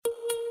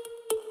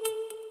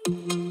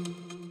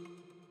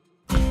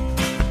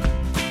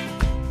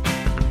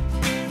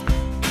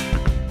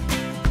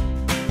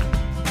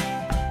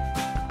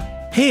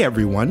Hey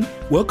everyone,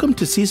 welcome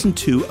to Season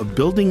 2 of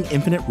Building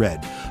Infinite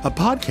Red, a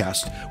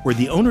podcast where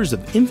the owners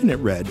of Infinite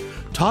Red,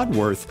 Todd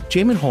Worth,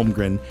 Jamin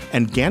Holmgren,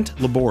 and Gant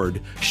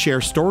Laborde share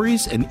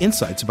stories and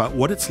insights about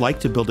what it's like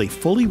to build a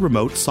fully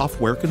remote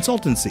software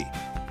consultancy.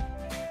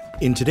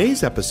 In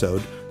today's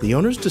episode, the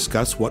owners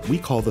discuss what we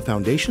call the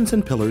foundations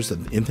and pillars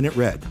of Infinite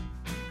Red.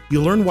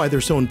 You'll learn why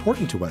they're so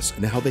important to us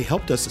and how they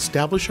helped us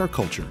establish our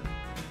culture.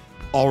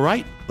 All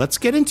right, let's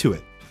get into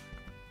it.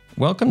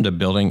 Welcome to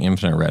Building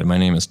Infinite Red. My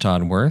name is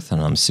Todd Worth,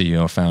 and I'm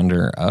CEO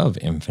founder of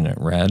Infinite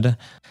Red.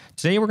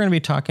 Today, we're going to be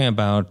talking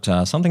about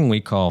something we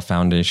call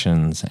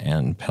foundations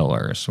and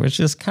pillars, which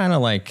is kind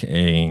of like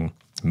a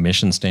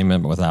mission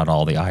statement, but without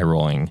all the eye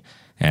rolling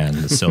and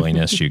the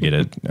silliness you get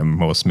at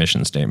most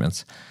mission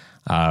statements.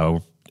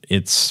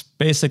 It's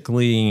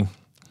basically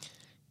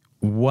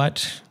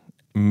what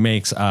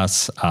makes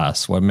us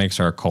us, what makes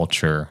our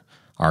culture.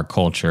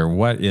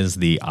 What is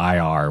the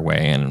IR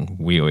way? And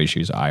we always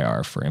use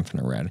IR for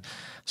Infinite Red.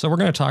 So we're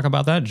going to talk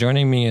about that.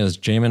 Joining me is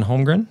Jamin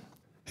Holmgren.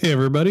 Hey,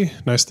 everybody.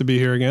 Nice to be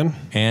here again.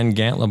 And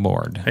Gant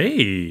Laborde.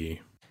 Hey.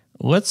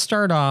 Let's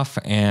start off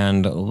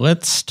and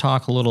let's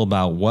talk a little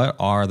about what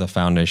are the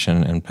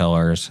foundation and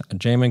pillars.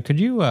 Jamin, could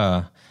you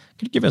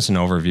give us an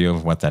overview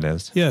of what that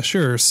is? Yeah,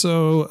 sure.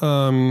 So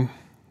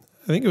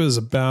I think it was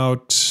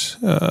about,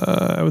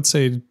 I would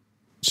say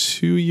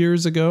 2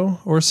 years ago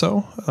or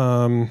so.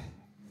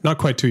 Not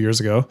quite 2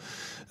 years ago,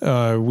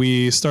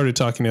 we started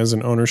talking as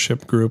an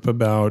ownership group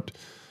about,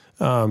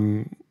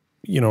 kind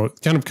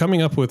of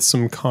coming up with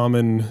some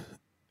common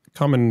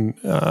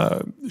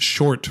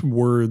short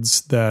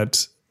words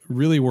that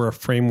really were a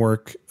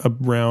framework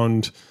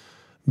around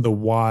the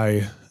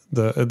why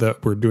that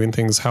we're doing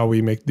things, how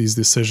we make these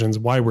decisions,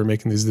 why we're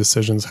making these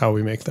decisions, how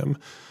we make them.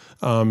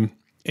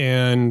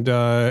 And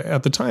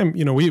at the time,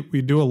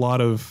 we do a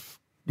lot of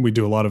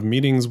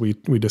meetings. We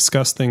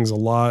discuss things a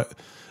lot.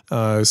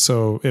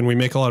 And we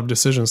make a lot of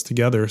decisions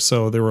together.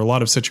 So there were a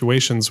lot of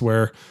situations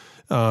where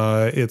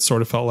it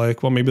sort of felt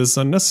like, well, maybe this is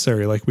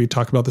unnecessary. Like we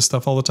talk about this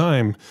stuff all the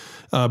time.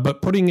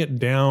 But putting it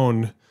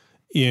down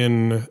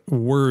in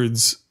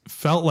words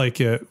felt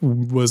like it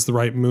was the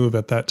right move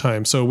at that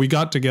time. So we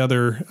got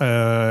together,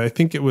 I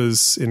think it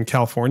was in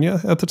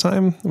California at the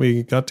time.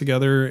 We got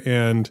together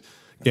and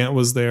Gant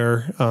was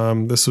there.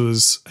 This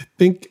was, I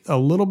think, a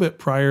little bit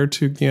prior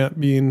to Gant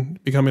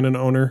becoming an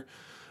owner.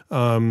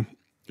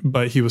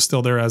 But he was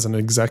still there as an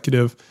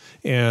executive,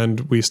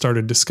 and we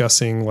started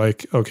discussing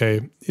like,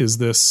 okay, is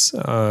this,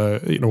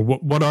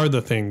 what are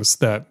the things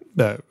that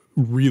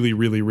really,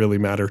 really, really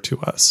matter to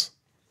us?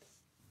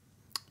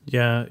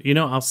 Yeah,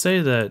 I'll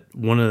say that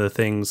one of the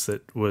things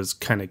that was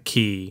kind of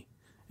key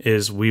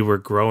is we were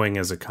growing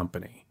as a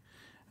company.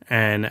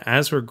 And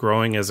as we're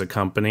growing as a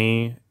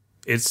company,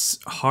 it's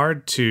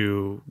hard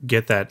to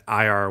get that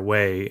IR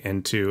way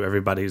into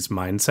everybody's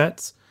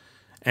mindsets.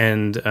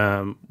 And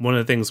one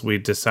of the things we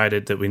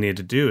decided that we need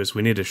to do is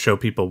we need to show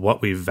people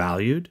what we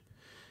valued,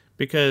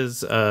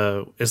 because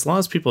as long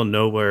as people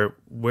know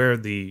where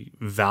the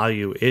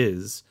value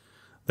is,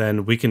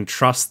 then we can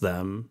trust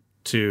them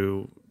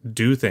to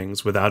do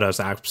things without us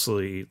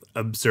actually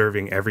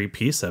observing every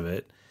piece of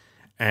it.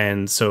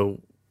 And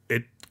so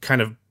it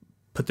kind of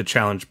put the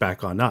challenge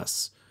back on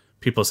us.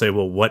 People say,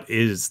 well, what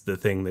is the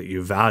thing that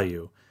you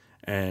value?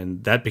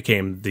 And that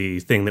became the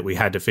thing that we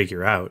had to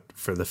figure out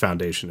for the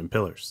foundation and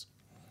pillars.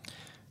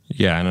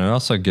 Yeah, and it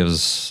also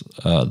gives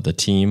the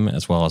team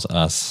as well as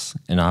us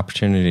an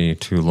opportunity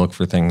to look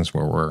for things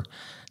where we're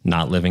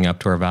not living up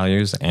to our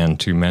values and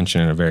to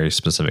mention in a very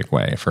specific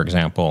way. For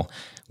example,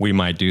 we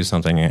might do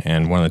something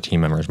and one of the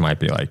team members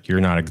might be like,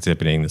 you're not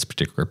exhibiting this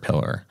particular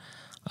pillar.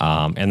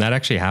 And that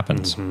actually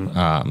happens.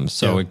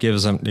 Mm-hmm.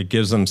 It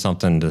gives them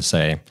something to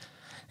say.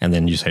 And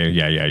then you say,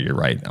 yeah, you're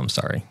right. I'm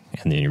sorry.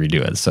 And then you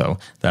redo it. So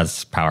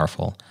that's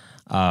powerful.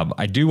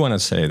 I do want to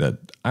say that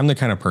I'm the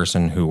kind of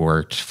person who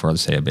worked for,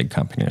 say, a big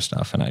company or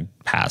stuff, and I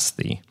passed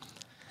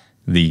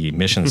the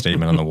mission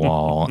statement on the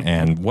wall,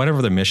 and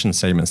whatever the mission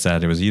statement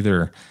said, it was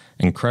either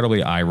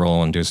incredibly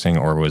eye-roll inducing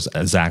or it was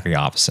exactly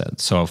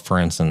opposite. So, for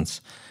instance,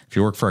 if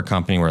you work for a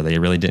company where they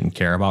really didn't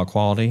care about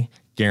quality,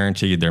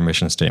 guaranteed their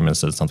mission statement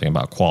said something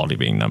about quality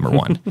being number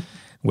one,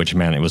 which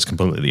meant it was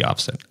completely the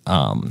opposite.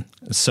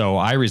 So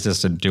I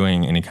resisted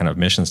doing any kind of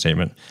mission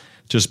statement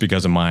just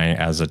because of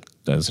as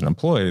an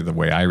employee, the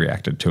way I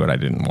reacted to it. I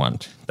didn't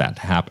want that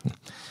to happen.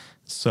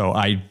 So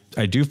I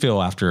do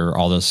feel after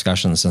all the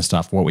discussions and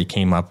stuff, what we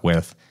came up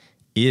with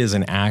is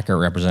an accurate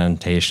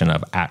representation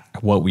of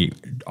what we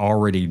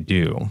already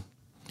do.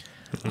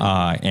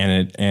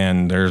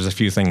 And there's a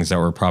few things that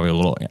were probably a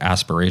little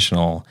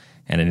aspirational,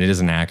 and it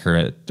is an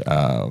accurate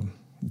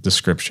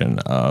description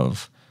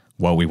of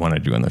what we want to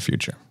do in the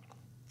future.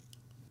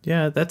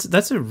 Yeah,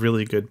 that's a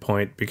really good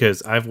point,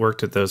 because I've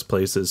worked at those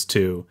places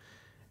too.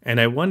 And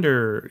I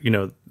wonder,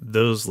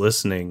 those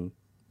listening,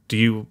 do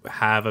you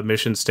have a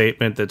mission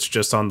statement that's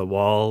just on the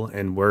wall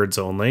and words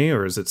only,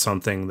 or is it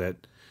something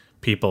that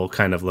people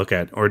kind of look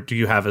at, or do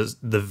you have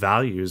the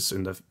values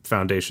and the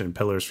foundation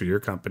pillars for your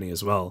company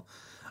as well?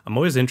 I'm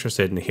always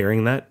interested in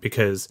hearing that,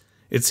 because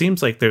it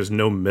seems like there's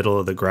no middle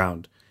of the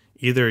ground.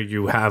 Either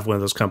you have one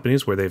of those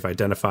companies where they've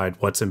identified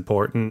what's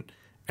important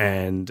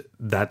and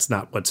that's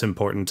not what's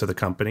important to the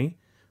company,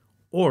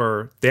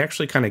 or they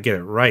actually kind of get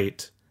it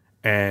right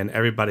and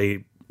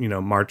everybody,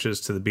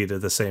 marches to the beat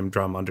of the same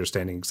drum,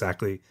 understanding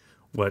exactly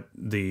what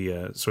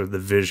the sort of the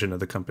vision of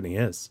the company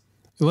is.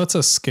 It lets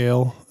us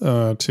scale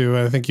too.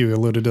 I think you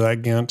alluded to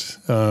that, Gant,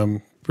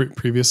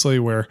 previously,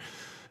 where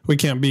we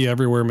can't be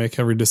everywhere, make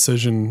every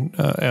decision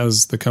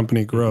as the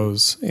company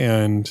grows.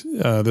 And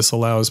this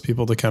allows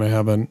people to kind of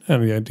have an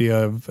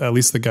idea of at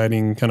least the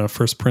guiding kind of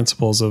first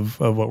principles of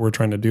what we're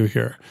trying to do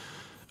here.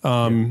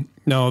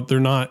 Now,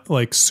 they're not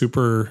like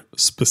super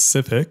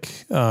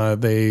specific.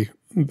 They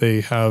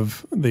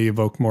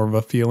evoke more of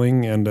a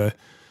feeling and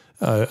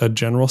a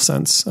general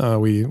sense.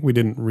 We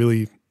didn't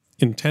really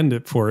intend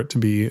it for it to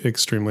be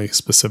extremely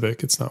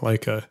specific. It's not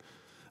like a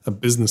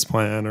business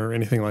plan or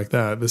anything like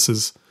that.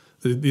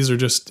 These are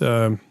just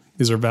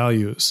these are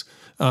values,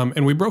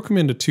 and we broke them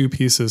into two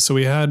pieces. So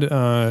we had,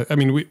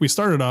 we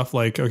started off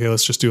like, okay,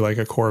 let's just do like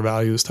a core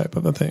values type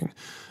of a thing,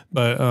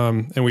 but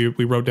and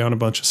we wrote down a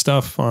bunch of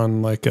stuff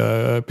on like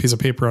a piece of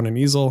paper on an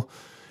easel.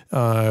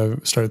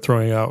 Started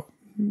throwing out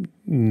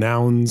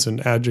nouns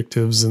and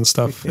adjectives and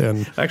stuff.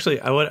 And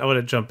actually, I want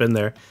to jump in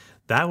there.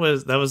 That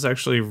was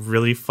actually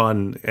really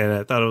fun, and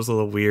I thought it was a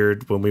little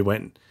weird when we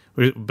went.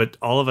 But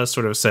all of us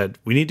sort of said,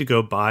 we need to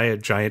go buy a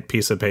giant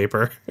piece of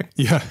paper.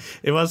 Yeah.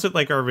 It wasn't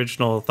like our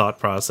original thought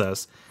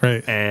process.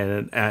 Right.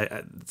 And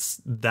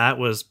that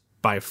was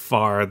by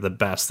far the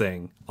best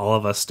thing. All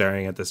of us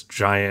staring at this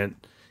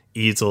giant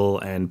easel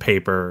and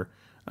paper.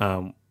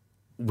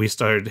 We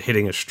started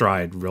hitting a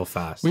stride real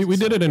fast. We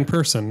did it in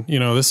person.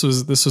 This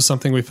was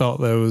something we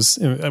felt that was,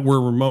 we're a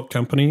remote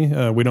company.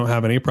 We don't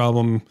have any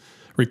problem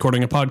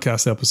recording a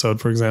podcast episode,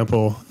 for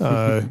example,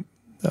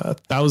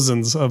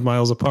 thousands of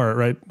miles apart,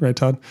 right,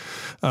 Todd?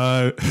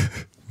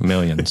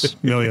 Millions.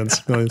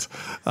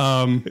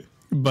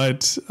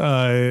 But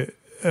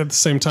at the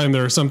same time,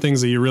 there are some things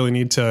that you really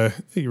need to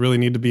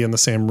be in the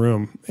same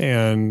room.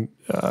 And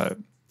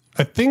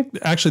I think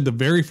actually the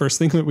very first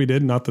thing that we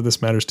did, not that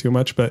this matters too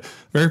much, but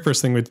the very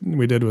first thing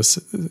we did was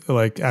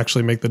like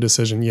actually make the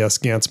decision, yes,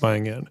 Gant's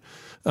buying in.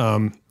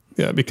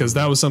 Because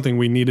that was something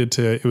we needed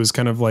to, it was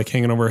kind of like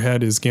hanging over our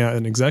head. Is Gant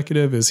an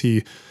executive? Is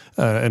he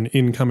an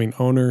incoming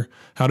owner?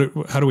 How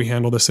do we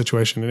handle this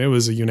situation? And it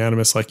was a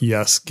unanimous, like,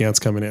 yes, Gant's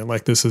coming in.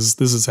 Like this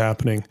is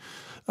happening.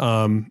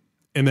 And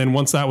then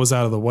once that was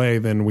out of the way,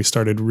 then we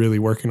started really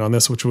working on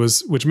this,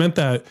 which meant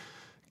that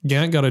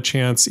Gant got a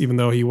chance, even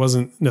though he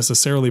wasn't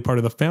necessarily part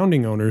of the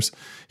founding owners,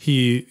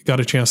 he got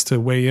a chance to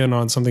weigh in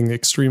on something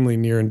extremely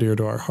near and dear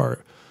to our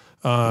heart.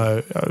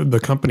 The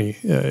company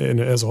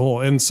as a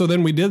whole. And so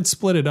then we did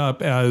split it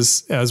up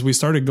as we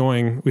started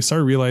going, we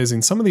started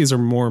realizing some of these are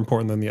more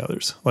important than the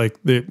others. Like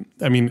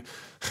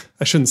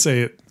I shouldn't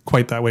say it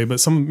quite that way, but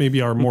some maybe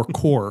are more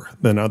core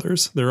than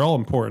others. They're all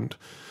important.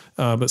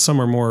 But some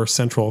are more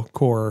central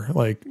core,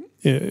 like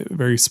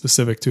very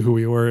specific to who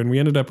we were. And we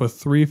ended up with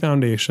 3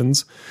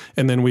 foundations,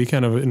 and then we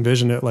kind of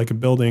envisioned it like a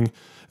building,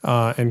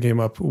 and came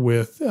up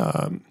with,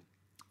 I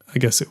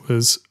guess it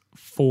was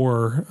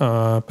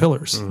 4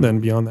 pillars. Then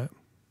beyond that.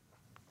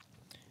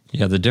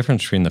 Yeah, the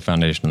difference between the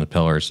foundation and the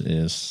pillars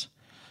is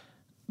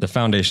the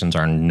foundations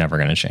are never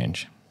going to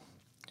change.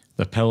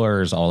 The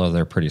pillars, although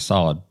they're pretty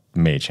solid,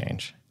 may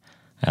change.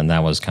 And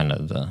that was kind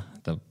of the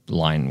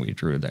line we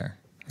drew there.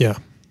 Yeah.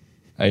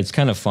 It's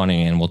kind of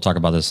funny, and we'll talk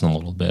about this in a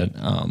little bit.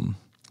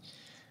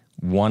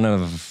 One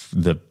of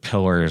the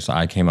pillars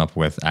I came up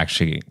with,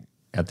 actually,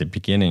 at the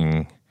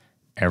beginning,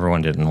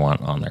 everyone didn't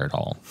want on there at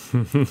all.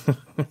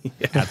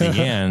 At the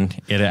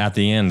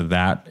end,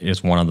 that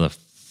is one of the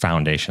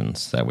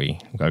foundations that we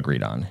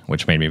agreed on,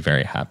 which made me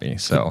very happy.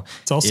 So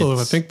it's also,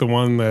 I think, the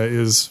one that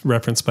is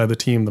referenced by the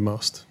team the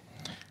most.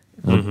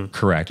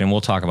 Correct. And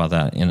we'll talk about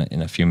that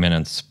in a few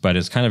minutes, but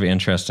it's kind of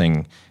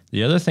interesting.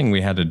 The other thing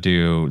we had to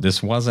do,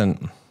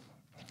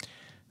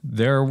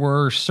 there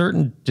were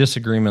certain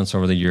disagreements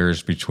over the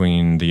years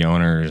between the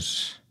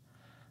owners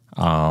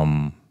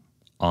on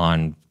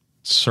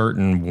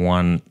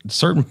certain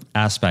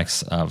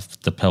aspects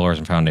of the pillars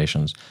and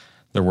foundations.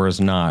 There was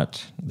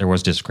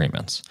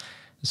disagreements.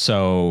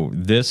 So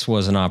this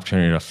was an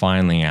opportunity to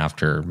finally,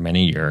 after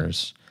many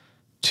years,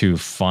 to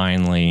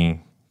finally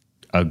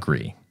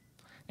agree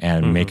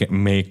and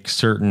make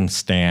certain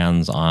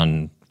stands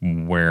on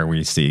where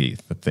we see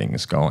the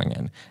things going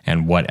in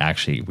and what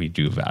actually we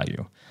do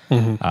value.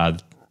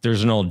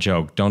 There's an old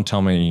joke: don't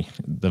tell me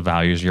the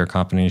values of your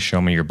company, show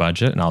me your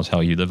budget, and I'll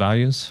tell you the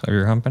values of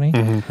your company.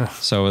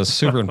 So it was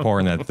super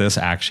important that this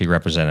actually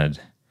represented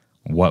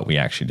what we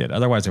actually did.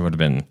 Otherwise, it would have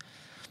been,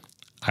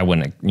 it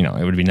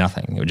would be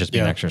nothing. It would just be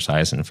an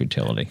exercise in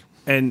futility.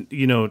 And,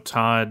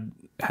 Todd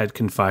had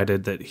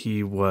confided that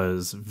he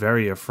was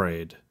very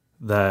afraid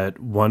that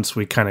once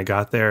we kind of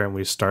got there and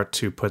we start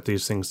to put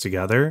these things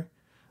together,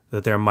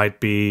 that there might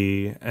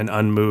be an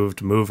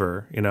unmoved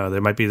mover.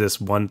 There might be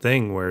this one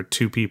thing where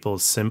two people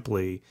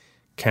simply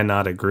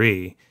cannot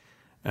agree.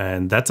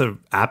 And that's an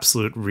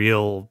absolute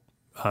real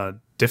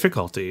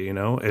difficulty,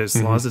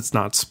 as long as it's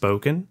not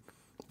spoken,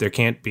 there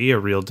can't be a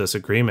real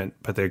disagreement,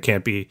 but you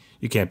can't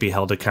be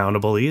held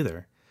accountable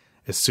either.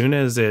 As soon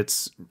as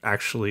it's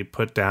actually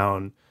put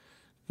down,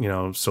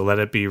 so let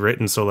it be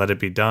written, so let it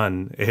be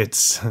done,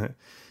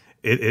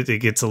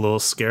 it gets a little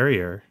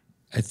scarier.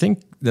 I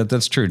think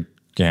that's true,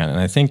 Gant. And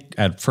I think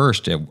at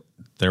first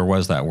there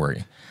was that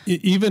worry.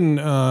 Even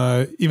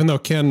though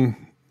Ken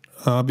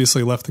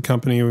obviously left the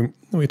company,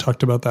 we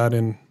talked about that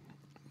in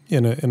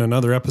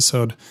another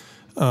episode.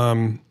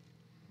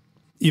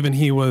 Even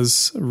he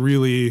was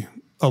really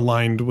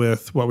aligned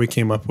with what we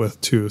came up with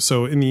too.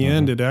 So in the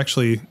end, it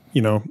actually,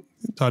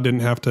 Todd didn't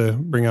have to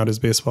bring out his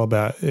baseball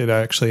bat. It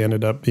actually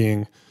ended up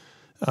being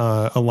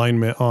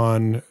alignment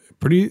on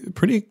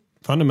pretty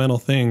fundamental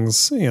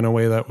things in a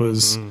way that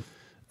was,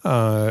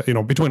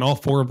 between all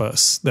four of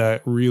us,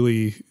 that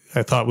really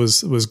I thought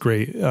was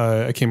great.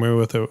 I came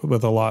away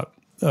with a lot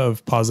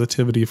of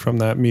positivity from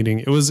that meeting.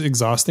 It was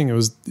exhausting. It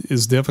was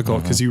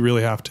difficult because you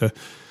really have to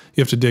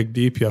dig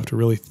deep. You have to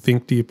really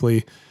think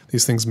deeply.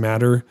 These things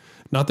matter.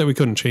 Not that we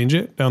couldn't change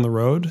it down the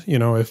road,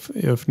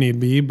 if need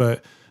be,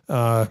 but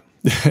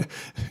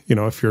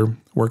if you're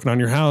working on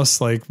your house,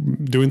 like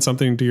doing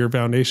something to your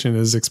foundation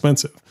is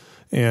expensive,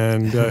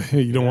 and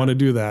you don't want to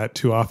do that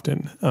too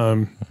often.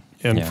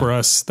 For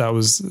us, that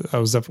was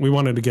definitely, we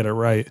wanted to get it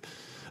right.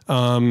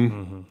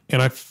 And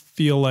I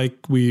feel like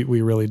we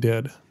really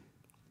did.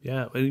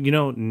 Yeah.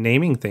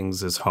 Naming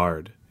things is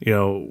hard.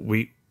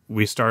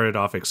 We started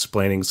off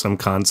explaining some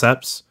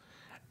concepts,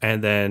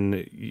 and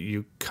then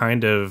you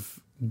kind of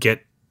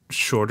get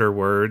shorter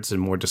words and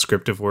more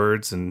descriptive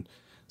words, and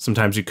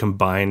sometimes you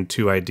combine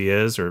two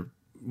ideas, or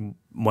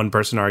one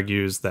person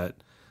argues that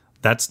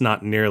that's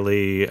not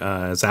nearly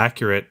as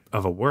accurate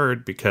of a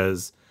word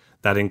because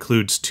that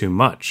includes too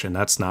much, and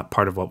that's not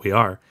part of what we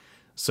are.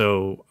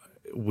 So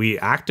we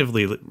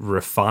actively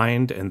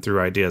refined and threw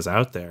ideas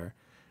out there.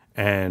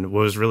 And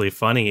what was really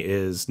funny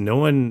is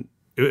it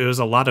was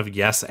a lot of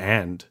yes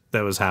and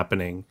that was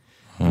happening.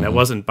 And that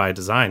wasn't by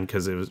design,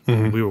 because it was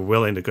we were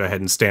willing to go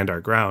ahead and stand our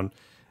ground.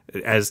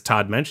 As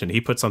Todd mentioned, he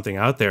put something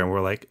out there and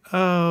we're like,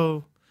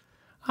 oh,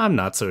 I'm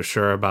not so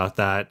sure about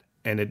that.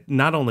 And it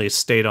not only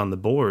stayed on the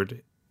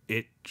board,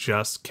 it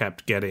just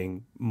kept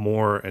getting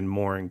more and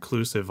more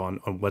inclusive on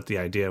what the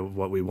idea of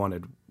what we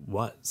wanted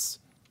was.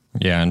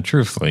 Yeah, and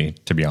truthfully,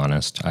 to be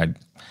honest, I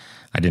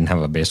didn't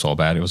have a baseball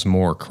bat. It was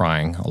more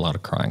crying, a lot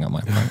of crying on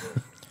my part.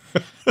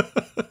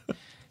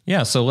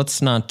 Yeah, so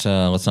let's not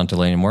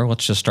delay anymore.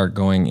 Let's just start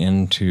going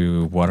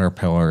into what our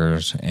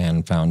pillars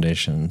and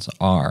foundations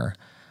are.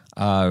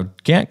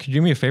 Gant, could you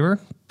do me a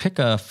favor? Pick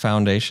a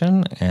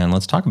foundation and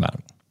let's talk about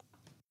it.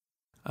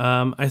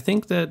 I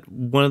think that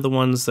one of the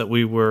ones that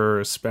we were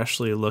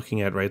especially looking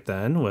at right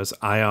then was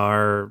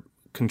IR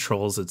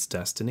controls its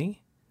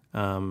destiny.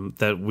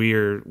 That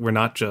we're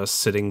not just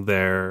sitting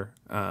there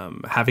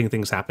having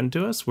things happen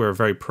to us. We're a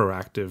very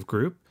proactive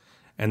group,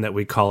 and that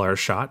we call our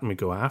shot and we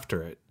go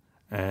after it.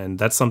 And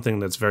that's something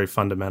that's very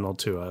fundamental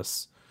to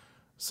us.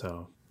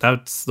 So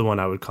that's the one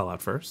I would call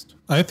out first.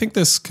 I think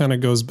this kind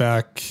of goes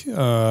back.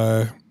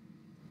 If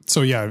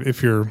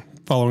you're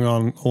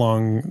following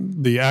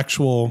along, the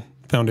actual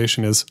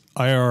foundation is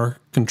IR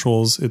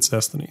controls its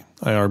destiny.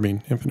 IR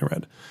being Infinite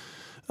Red.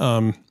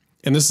 And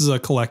this is a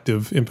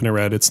collective Infinite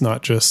Red. It's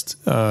not just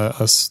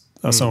us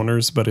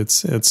owners, but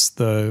it's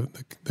the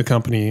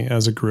company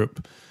as a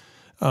group.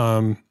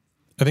 I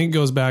think it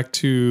goes back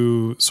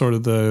to sort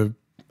of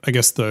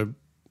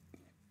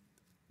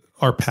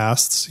our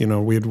pasts.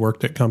 We had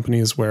worked at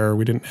companies where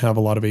we didn't have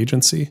a lot of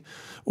agency,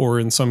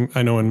 or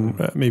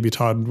maybe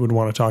Todd would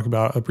want to talk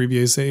about a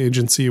previous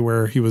agency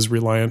where he was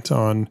reliant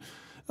on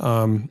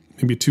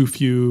maybe too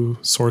few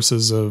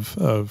sources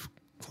of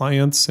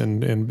clients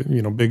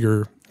and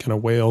bigger kind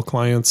of whale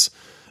clients,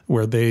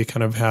 where they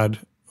kind of had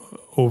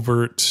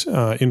overt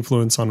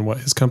influence on what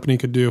his company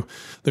could do.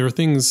 There are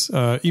things,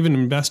 even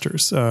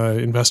investors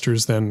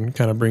then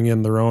kind of bring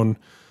in their own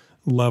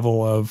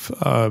level of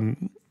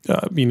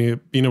being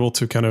able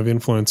to kind of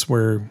influence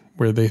where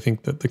they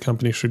think that the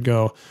company should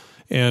go.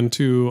 And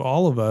to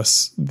all of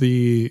us,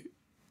 the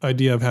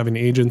idea of having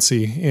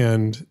agency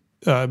and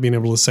being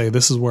able to say,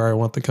 this is where I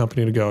want the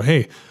company to go.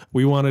 Hey,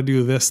 we want to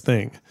do this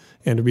thing.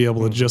 And to be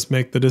able to just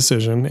make the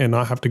decision and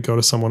not have to go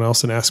to someone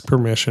else and ask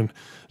permission,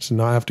 to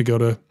not have to go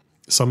to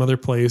some other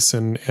place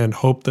and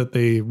hope that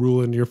they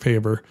rule in your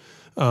favor.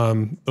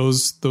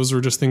 Those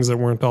are just things that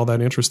weren't all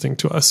that interesting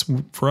to us.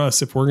 For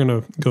us, if we're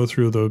going to go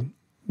through the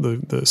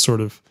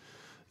sort of,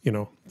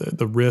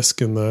 the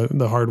risk and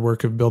the hard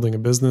work of building a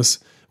business,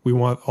 we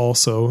want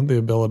also the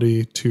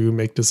ability to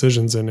make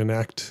decisions and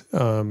enact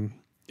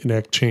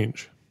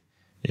change.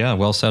 Yeah,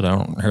 well said. I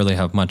don't really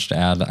have much to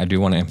add. I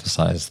do want to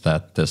emphasize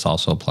that this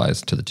also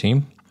applies to the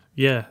team.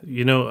 Yeah,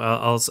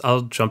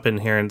 I'll jump in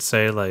here and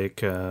say,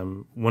 like,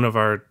 one of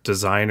our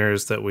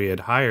designers that we had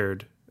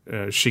hired,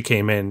 she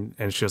came in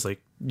and she was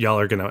like, y'all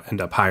are going to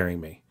end up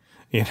hiring me.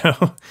 You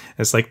know,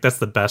 it's like that's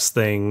the best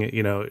thing,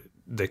 you know,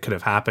 that could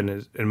have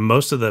happened. And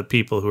most of the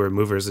people who are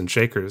movers and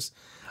shakers,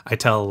 I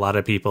tell a lot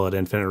of people at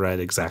Infinite Red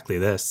exactly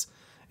this.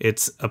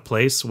 It's a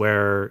place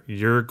where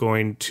you're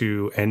going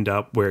to end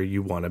up where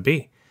you want to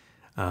be.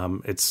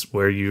 It's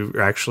where you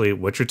actually,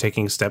 what you're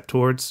taking a step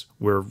towards.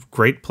 We're a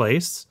great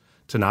place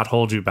to not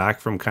hold you back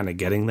from kind of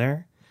getting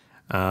there.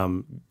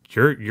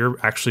 You're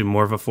actually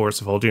more of a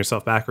force of holding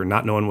yourself back or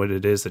not knowing what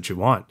it is that you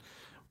want.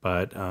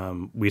 But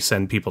we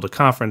send people to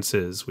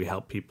conferences. We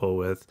help people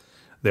with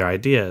their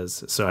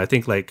ideas. So I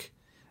think like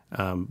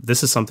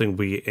this is something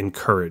we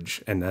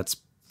encourage, and that's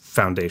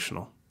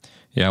foundational.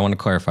 Yeah, I want to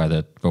clarify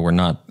that, but we're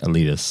not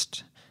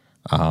elitist.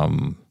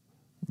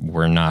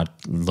 We're not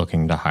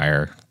looking to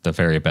hire the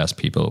very best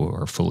people who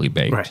are fully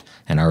baked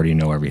and already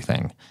know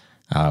everything.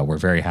 We're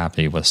very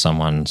happy with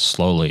someone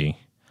slowly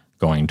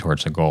going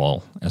towards a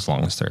goal as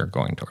long as they're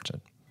going towards it.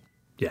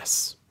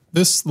 Yes.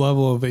 This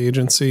level of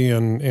agency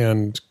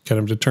and kind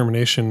of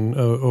determination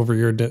over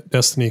your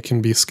destiny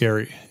can be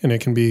scary, and it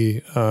can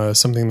be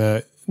something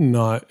that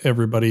not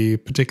everybody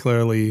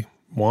particularly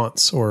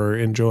wants or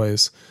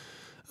enjoys,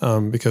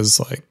 because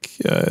like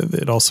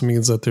it also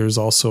means that there's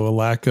also a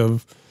lack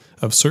of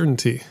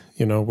certainty.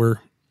 You know,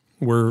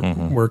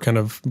 we're kind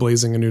of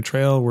blazing a new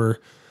trail. We're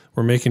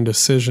making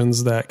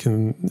decisions that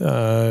can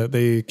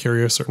they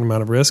carry a certain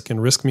amount of risk,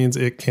 and risk means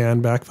it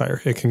can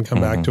backfire. It can come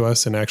back to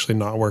us and actually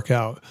not work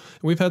out.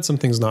 And we've had some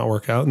things not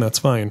work out, and that's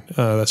fine.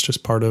 That's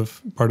just part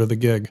of the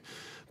gig.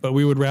 But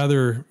we would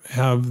rather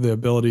have the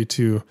ability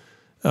to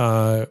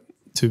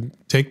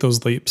take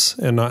those leaps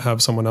and not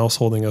have someone else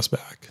holding us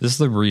back. This is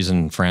the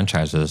reason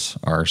franchises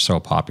are so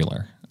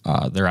popular.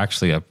 They're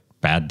actually a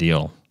bad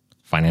deal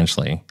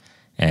financially,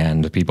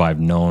 and the people I've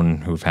known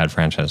who've had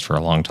franchises for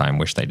a long time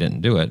wish they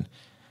didn't do it.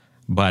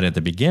 But at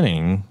the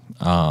beginning,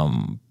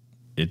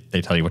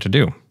 they tell you what to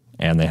do,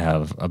 and they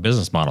have a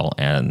business model,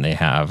 and they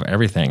have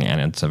everything, and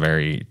it's a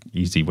very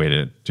easy way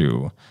to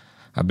do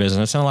a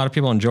business. And a lot of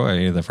people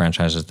enjoy the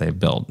franchises they've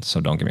built,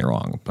 so don't get me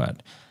wrong.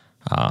 But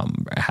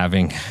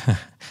having,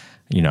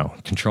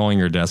 controlling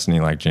your destiny,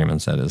 like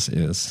Jamin said,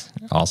 is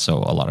also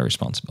a lot of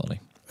responsibility.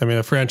 I mean,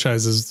 a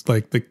franchise is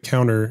like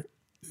the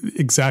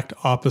exact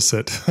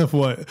opposite of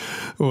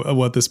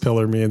what this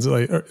pillar means,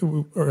 like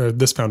or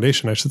this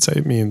foundation, I should say,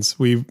 means.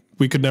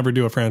 We could never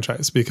do a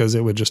franchise because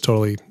it would just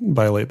totally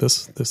violate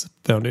this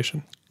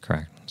foundation.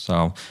 Correct.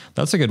 So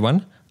that's a good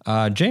one.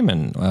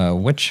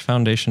 Jamin, which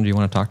foundation do you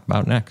want to talk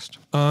about next?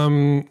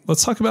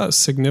 Let's talk about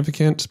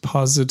significant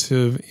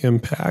positive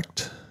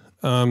impact.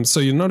 So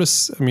you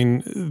notice, I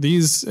mean,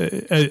 these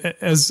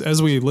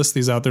as we list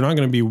these out, they're not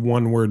going to be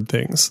one word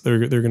things.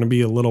 They're going to be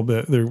a little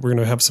bit. We're going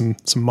to have some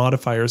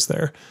modifiers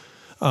there.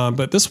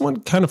 But this one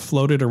kind of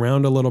floated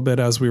around a little bit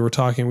as we were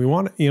talking. We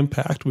want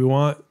impact. We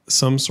want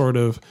some sort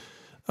of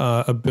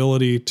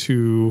ability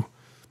to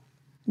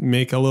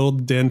make a little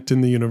dent in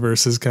the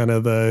universe. Is kind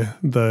of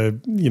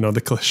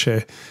the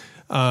cliche.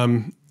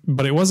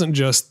 But it wasn't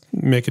just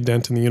make a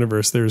dent in the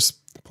universe. There's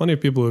plenty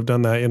of people who have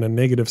done that in a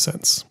negative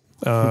sense.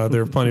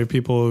 There are plenty of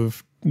people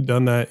who've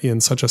done that in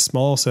such a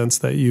small sense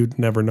that you'd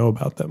never know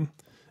about them.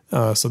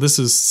 So this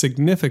is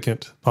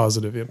significant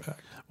positive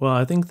impact. Well,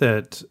 I think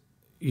that,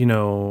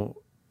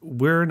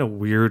 we're in a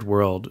weird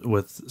world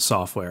with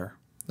software.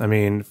 I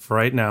mean, for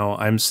right now,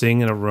 I'm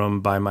sitting in a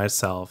room by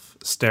myself,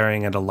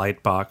 staring at a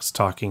light box,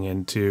 talking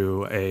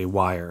into a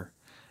wire.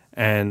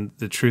 And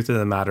the truth of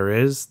the matter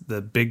is,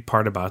 the big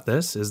part about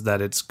this is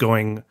that it's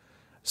going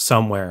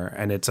somewhere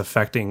and it's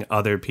affecting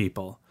other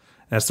people.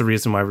 That's the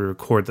reason why we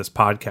record this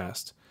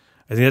podcast.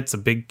 I think that's a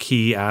big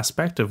key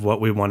aspect of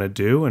what we want to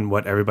do and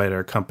what everybody at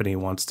our company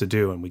wants to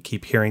do. And we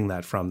keep hearing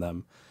that from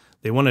them.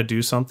 They want to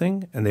do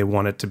something, and they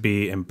want it to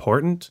be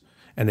important,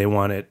 and they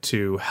want it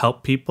to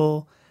help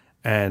people.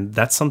 And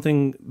that's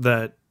something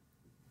that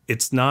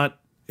it's not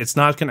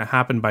going to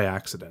happen by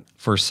accident.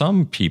 For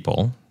some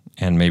people,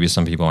 and maybe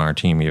some people on our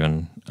team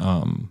even,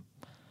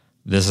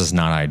 this is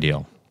not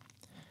ideal.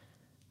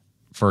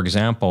 For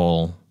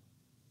example,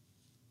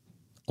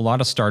 a lot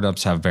of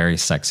startups have very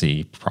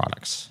sexy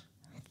products.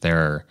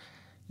 They're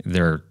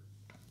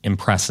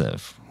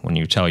impressive. When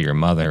you tell your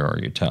mother or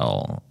you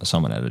tell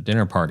someone at a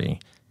dinner party,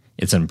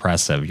 it's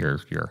impressive.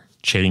 You're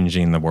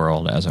changing the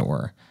world, as it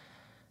were.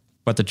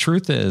 But the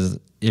truth is,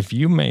 if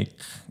you make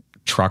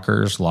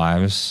truckers'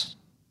 lives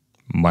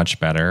much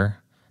better,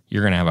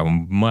 you're going to have a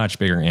much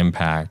bigger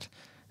impact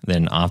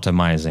than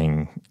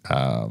optimizing,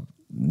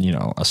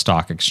 a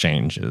stock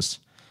exchange's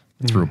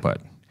throughput.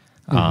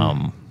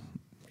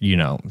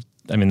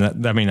 I mean,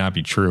 that may not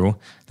be true.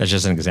 That's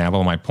just an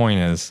example. My point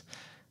is,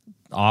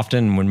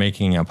 often when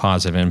making a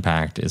positive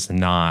impact is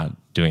not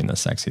doing the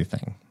sexy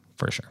thing,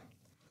 for sure.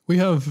 We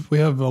have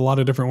a lot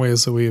of different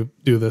ways that we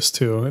do this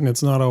too, and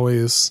it's not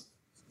always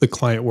the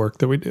client work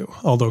that we do.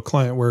 Although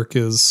client work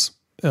is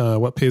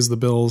what pays the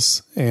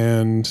bills,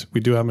 and we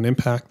do have an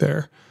impact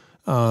there.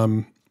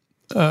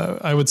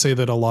 I would say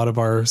that a lot of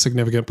our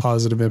significant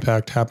positive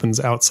impact happens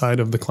outside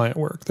of the client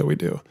work that we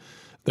do.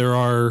 There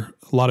are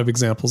a lot of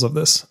examples of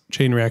this.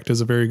 Chain React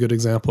is a very good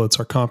example. It's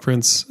our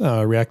conference,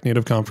 React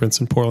Native conference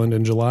in Portland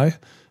in July,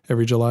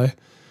 every July.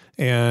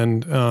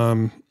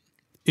 And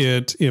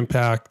it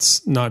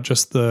impacts not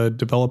just the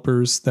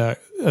developers that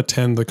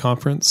attend the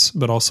conference,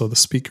 but also the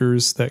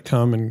speakers that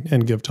come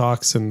and give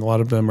talks. And a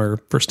lot of them are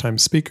first-time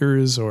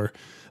speakers or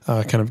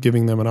kind of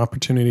giving them an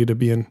opportunity to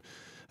be in,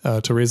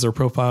 to raise their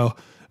profile.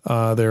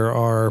 There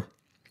are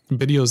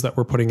videos that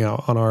we're putting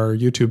out on our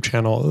YouTube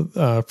channel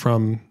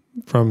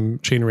from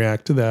Chain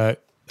React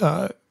that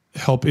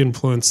help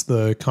influence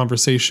the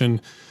conversation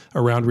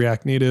around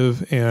React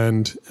Native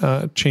and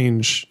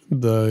change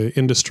the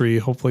industry,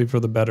 hopefully for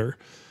the better.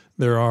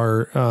 There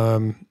are,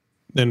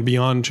 then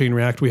beyond Chain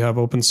React, we have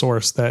open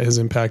source that has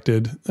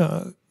impacted,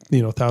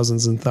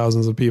 thousands and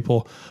thousands of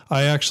people.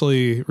 I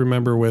actually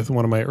remember with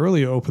one of my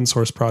early open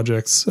source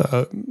projects,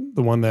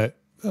 the one that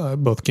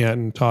both Gant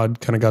and Todd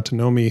kind of got to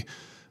know me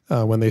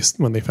when they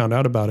found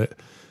out about it,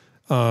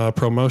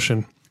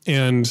 ProMotion.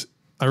 And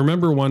I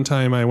remember one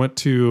time I went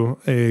to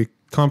a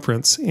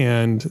conference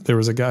and there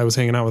was a guy, I was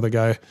hanging out with a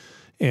guy,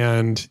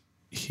 and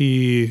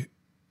he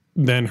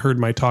then heard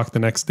my talk the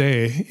next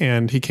day,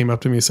 and he came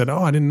up to me and said, "Oh,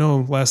 I didn't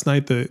know last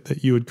night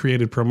that you had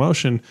created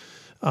ProMotion."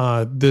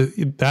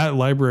 That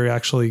library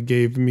actually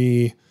gave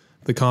me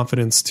the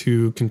confidence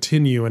to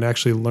continue and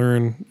actually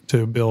learn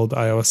to build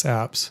iOS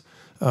apps.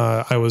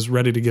 I was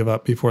ready to give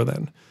up before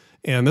then.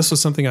 And this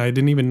was something I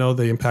didn't even know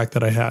the impact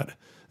that I had.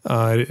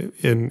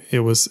 And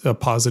it was a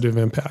positive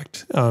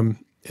impact.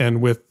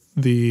 And with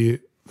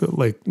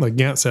like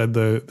Gant said,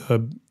 the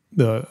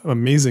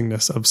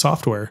amazingness of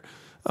software,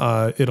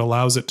 it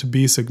allows it to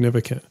be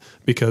significant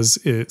because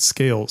it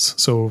scales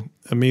so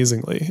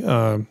amazingly.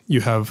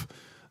 You have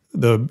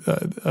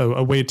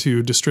a way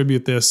to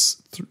distribute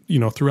this,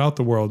 throughout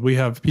the world. We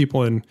have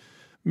people in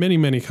many,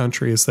 many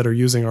countries that are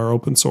using our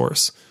open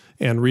source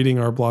and reading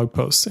our blog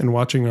posts and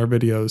watching our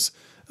videos,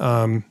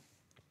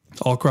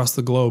 all across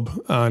the globe.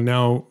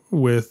 Now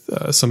with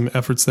some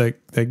efforts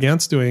that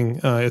Gant's doing,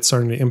 it's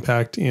starting to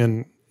impact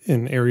in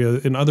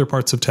other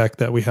parts of tech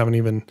that we hadn't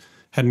even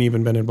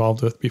been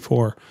involved with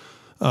before.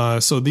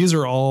 So these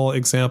are all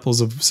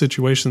examples of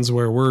situations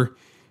where we're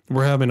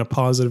having a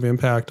positive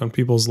impact on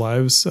people's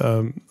lives.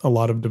 A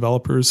lot of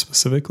developers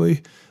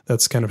specifically.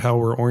 That's kind of how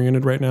we're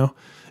oriented right now.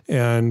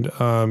 And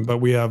but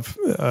we have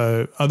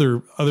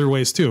other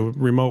ways too.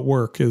 Remote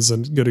work is a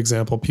good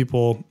example.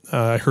 People,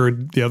 I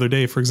heard the other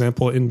day, for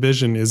example,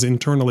 InVision is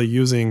internally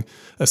using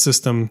a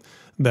system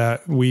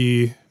that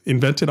we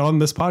invented on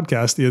this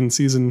podcast in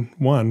season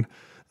 1,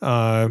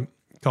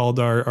 called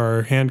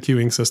our hand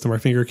queuing system, our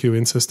finger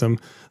queuing system,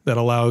 that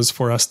allows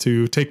for us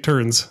to take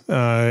turns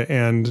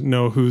and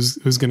know who's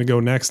going to go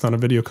next on a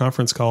video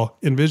conference call.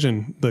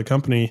 InVision, the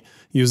company,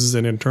 uses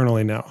it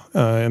internally now,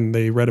 and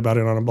they read about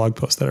it on a blog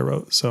post that I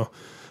wrote. So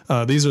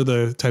these are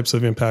the types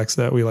of impacts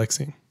that we like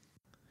seeing.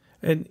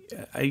 And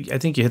I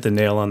think you hit the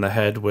nail on the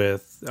head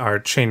with our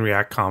Chain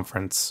React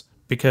conference,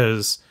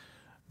 because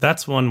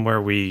that's one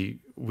where we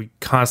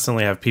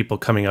constantly have people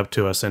coming up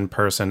to us in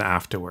person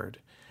afterward.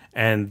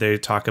 And they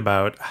talk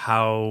about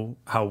how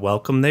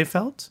welcome they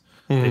felt.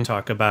 Mm-hmm. They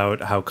talk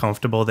about how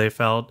comfortable they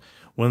felt.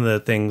 One of the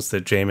things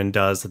that Jamin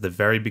does at the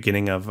very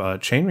beginning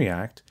of Chain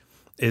React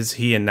is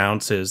he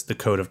announces the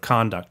code of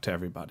conduct to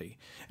everybody.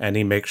 And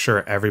he makes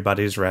sure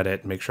everybody's read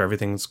it, make sure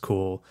everything's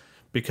cool,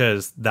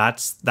 because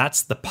that's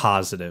the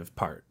positive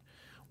part.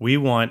 We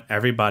want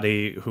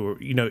everybody who,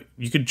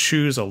 you could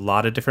choose a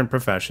lot of different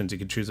professions. You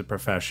could choose a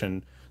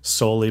profession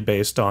solely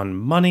based on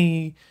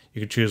money.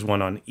 You could choose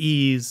one on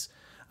ease.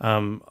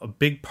 A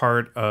big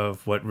part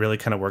of what really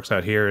kind of works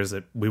out here is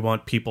that we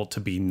want people to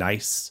be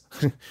nice.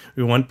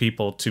 We want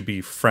people to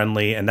be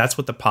friendly, and that's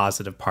what the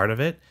positive part of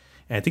it.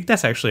 And I think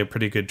that's actually a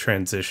pretty good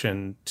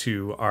transition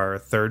to our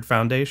third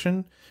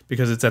foundation,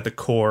 because it's at the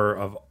core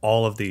of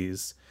all of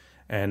these.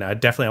 And I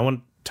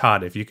want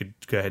Todd, if you could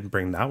go ahead and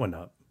bring that one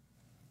up.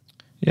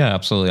 Yeah,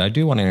 absolutely. I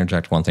do want to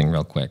interject one thing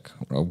real quick.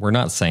 We're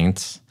not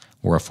saints.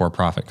 We're a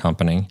for-profit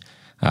company.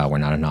 We're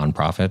not a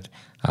nonprofit.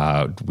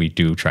 We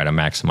do try to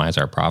maximize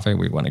our profit.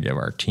 We want to give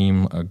our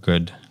team a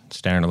good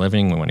standard of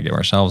living. We want to give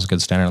ourselves a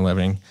good standard of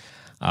living.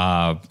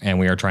 And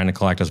we are trying to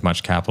collect as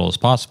much capital as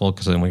possible,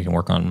 because then we can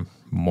work on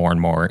more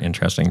and more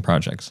interesting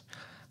projects.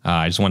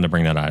 I just wanted to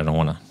bring that out. I didn't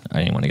want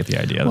to get the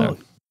idea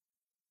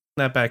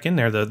that back in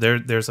there, though.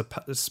 There's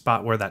a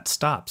spot where that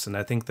stops, and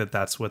I think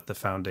that's what the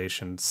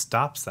foundation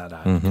stops that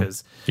at. Mm-hmm.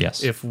 Because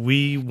if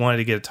we wanted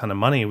to get a ton of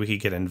money, we could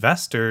get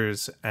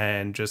investors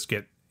and just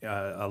get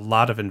a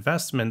lot of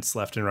investments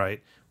left and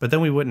right, but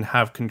then we wouldn't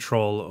have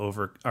control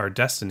over our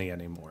destiny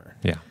anymore.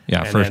 Yeah.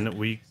 And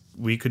then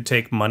we could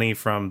take money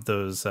from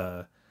those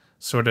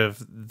sort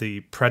of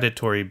the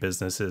predatory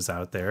businesses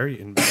out there,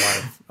 and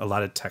a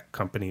lot of tech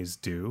companies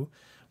do,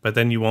 but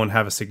then you won't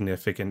have a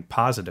significant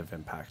positive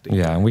impact either.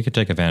 Yeah, and we could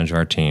take advantage of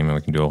our team, and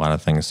we can do a lot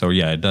of things. So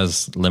yeah, it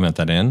does limit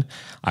that in.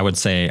 I would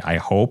say I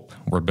hope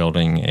we're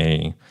building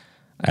a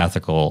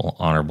ethical,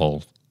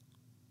 honorable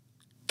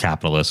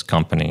capitalist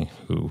company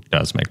who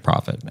does make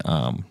profit.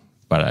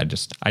 But I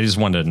just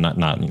wanted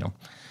to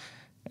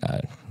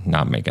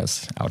not make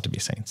us out to be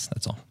saints.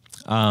 That's all.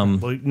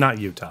 Well, not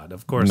you, Todd.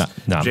 Of course,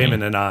 not Jamin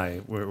me. and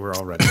I, we're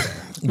already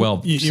there.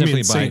 Well, You simply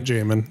mean Saint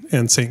Jamin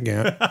and Saint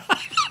Gant.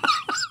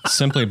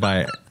 simply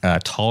by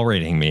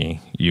tolerating me,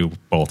 you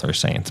both are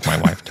saints. My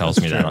wife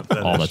tells me that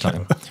all the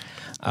time.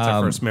 It's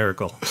our first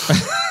miracle.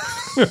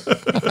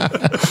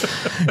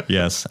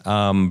 Yes.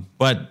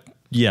 But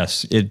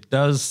yes, it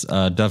does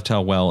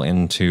dovetail well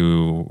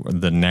into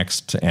the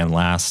next and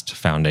last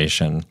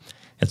foundation.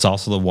 It's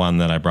also the one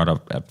that I brought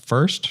up at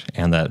first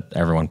and that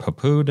everyone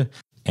poo-pooed.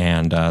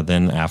 And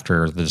then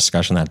after the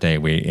discussion that day,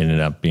 we ended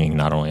up being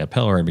not only a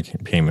pillar, it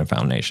became a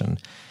foundation.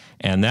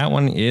 And that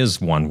one is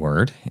one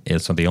word.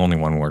 It's the only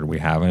one word we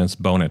have, and it's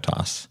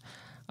bonitas.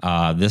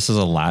 This is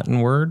a Latin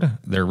word.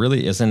 There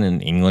really isn't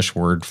an English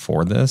word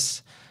for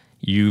this.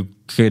 You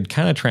could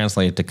kind of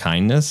translate it to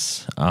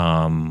kindness,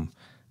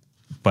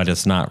 but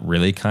it's not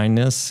really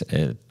kindness.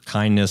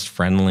 Kindness,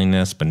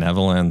 friendliness,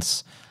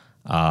 benevolence,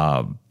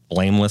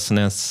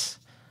 blamelessness,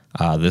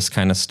 this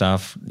kind of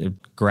stuff. It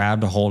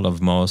grabbed a hold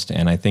of most,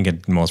 and I think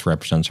it most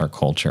represents our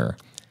culture.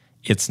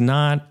 It's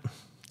not,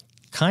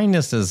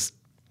 kindness is,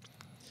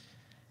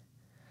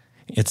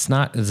 it's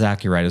not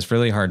exactly right. It's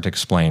really hard to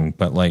explain,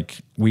 but like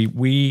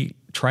we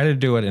try to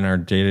do it in our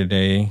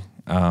day-to-day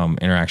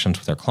interactions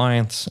with our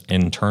clients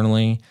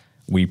internally.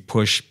 We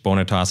push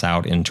Bonitas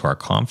out into our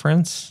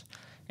conference,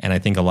 and I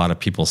think a lot of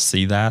people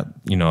see that.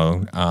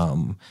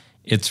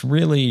 It's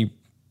really,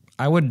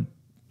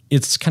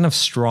 it's kind of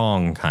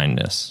strong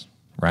kindness,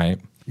 right?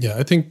 Yeah,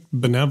 I think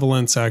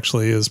benevolence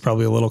actually is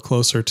probably a little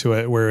closer to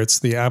it, where it's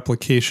the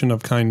application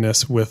of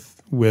kindness with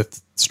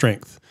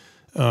strength.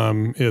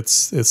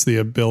 It's the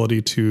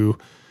ability to,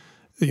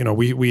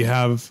 we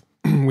have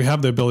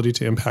the ability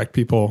to impact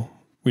people.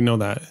 We know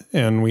that,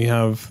 and we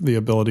have the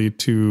ability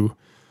to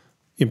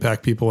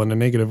impact people in a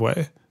negative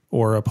way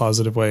or a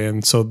positive way.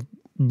 And so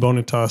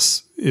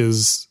Bonitas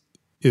is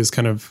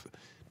kind of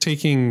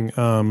taking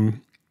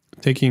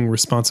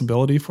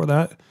responsibility for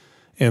that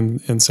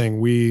and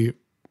saying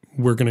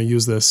we're going to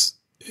use this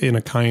in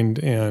a kind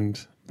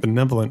and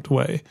benevolent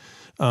way,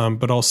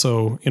 but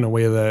also in a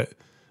way that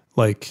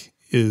like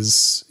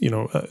is,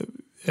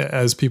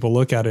 as people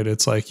look at it,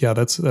 it's like, yeah,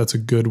 that's a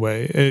good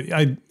way.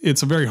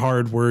 It's a very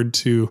hard word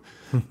to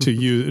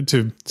use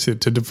to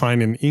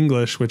define in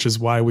English, which is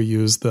why we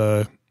use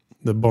the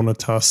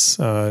bonitas.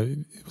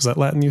 Was that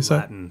Latin? You said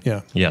Latin.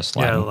 Yeah. Yes,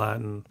 Latin. Yeah,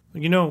 Latin.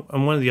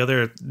 And one of the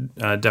other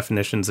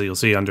definitions that you'll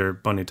see under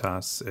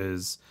bonitas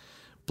is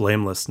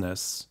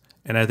blamelessness.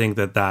 And I think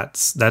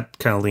that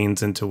kind of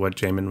leans into what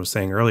Jamin was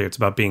saying earlier. It's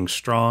about being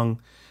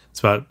strong. It's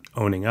about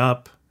owning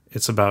up.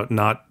 It's about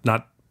not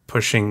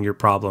pushing your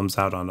problems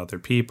out on other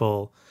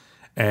people.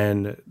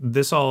 And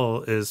this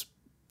all is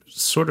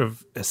sort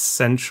of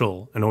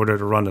essential in order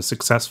to run a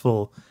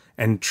successful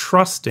and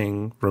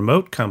trusting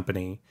remote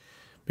company.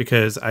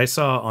 Because I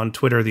saw on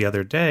Twitter the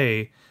other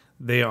day,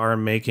 they are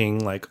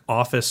making like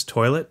office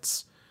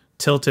toilets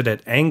tilted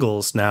at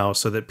angles now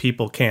so that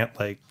people can't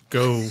like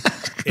go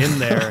in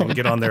there and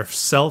get on their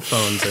cell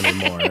phones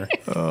anymore.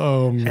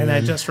 Oh man. And I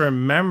just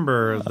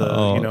remember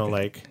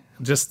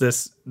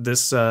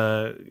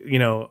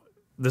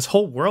this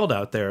whole world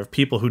out there of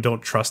people who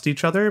don't trust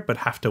each other but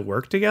have to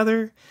work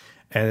together,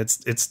 and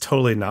it's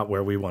totally not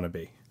where we want to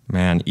be.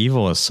 Man,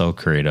 evil is so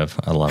creative.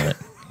 I love it.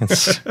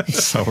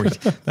 It's so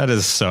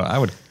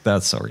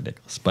that's so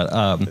ridiculous. But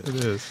It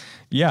is.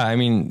 yeah, I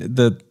mean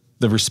the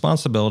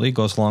responsibility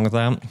goes along with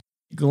that.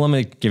 Let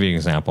me give you an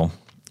example.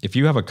 If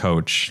you have a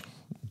coach,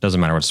 doesn't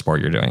matter what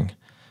sport you're doing,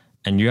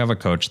 and you have a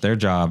coach, their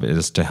job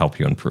is to help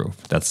you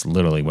improve. That's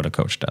literally what a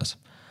coach does.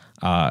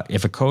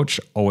 If a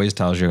coach always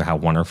tells you how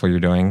wonderful you're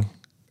doing,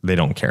 they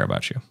don't care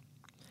about you.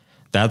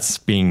 That's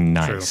being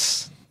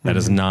nice. True. That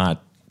is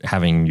not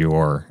having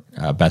your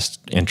best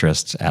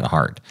interests at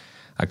heart.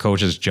 A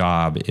coach's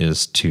job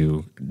is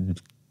to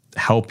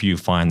help you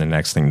find the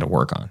next thing to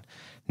work on.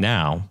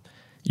 Now,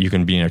 you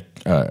can be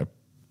a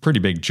pretty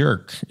big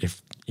jerk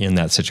if in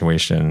that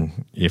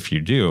situation, if you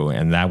do,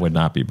 and that would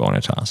not be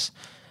bonitas.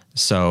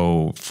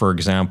 So, for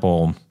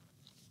example,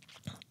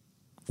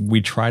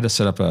 we try to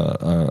set up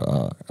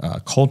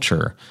a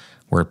culture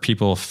where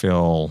people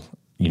feel,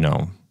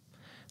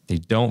 they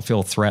don't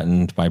feel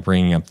threatened by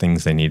bringing up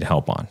things they need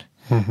help on.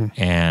 Mm-hmm.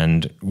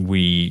 And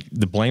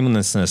the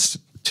blamelessness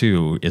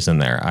too is in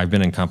there. I've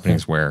been in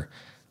companies where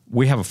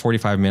we have a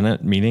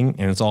 45-minute meeting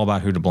and it's all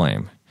about who to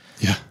blame.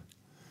 Yeah.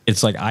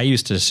 It's like I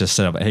used to just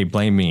set up, hey,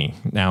 blame me.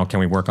 Now can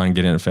we work on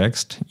getting it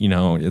fixed?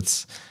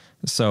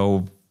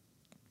 So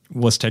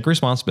let's take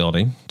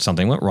responsibility.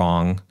 Something went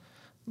wrong.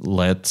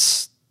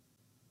 Let's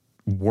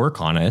work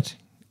on it,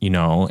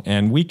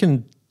 and we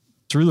can,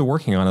 through the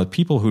working on it,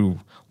 people who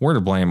were to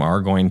blame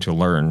are going to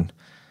learn,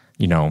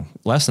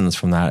 lessons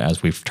from that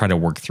as we've tried to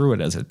work through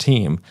it as a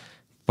team.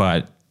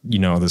 But,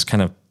 this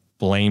kind of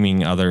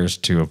blaming others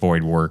to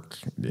avoid work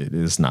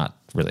is not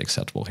really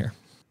acceptable here.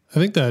 I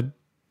think that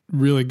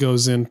really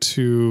goes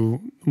into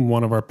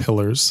one of our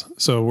pillars.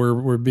 So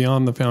we're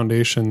beyond the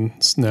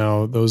foundations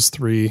now, those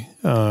three.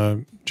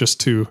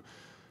 Just to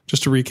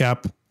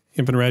recap,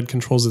 Infinite Red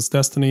controls its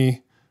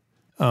destiny.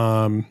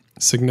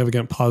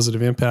 significant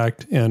positive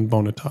impact, and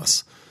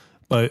Bonitas.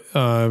 But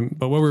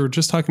what we were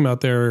just talking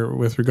about there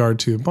with regard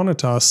to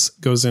Bonitas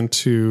goes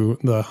into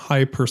the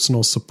high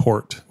personal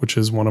support, which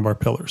is one of our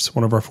pillars,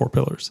 one of our 4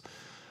 pillars.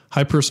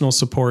 High personal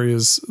support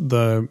is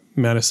the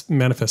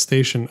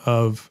manifestation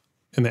of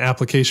and the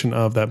application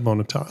of that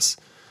Bonitas.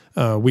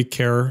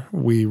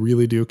 We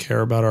really do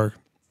care about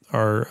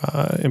our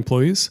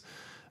employees,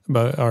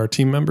 about our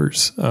team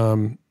members,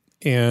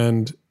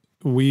 and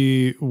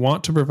we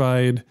want to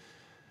provide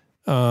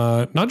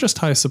not just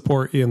high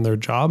support in their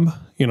job,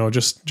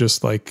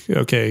 just like,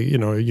 okay, you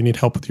need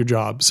help with your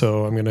job,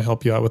 so I'm going to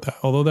help you out with that.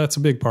 Although that's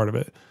a big part of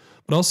it,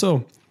 but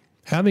also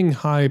having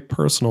high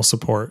personal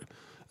support.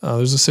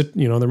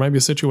 There might be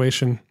a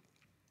situation,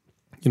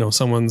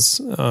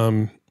 someone's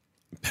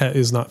pet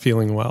is not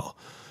feeling well,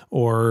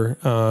 or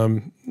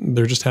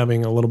they're just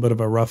having a little bit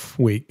of a rough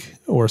week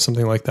or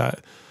something like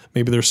that.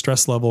 Maybe their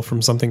stress level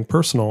from something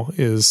personal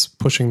is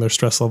pushing their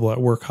stress level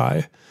at work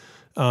high.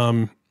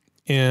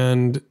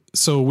 And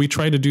so we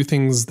try to do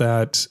things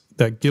that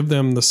give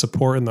them the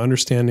support and the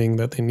understanding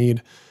that they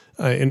need.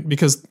 And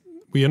because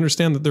we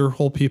understand that they're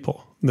whole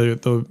people,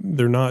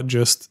 they're not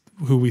just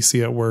who we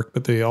see at work,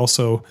 but they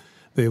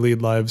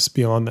lead lives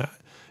beyond that.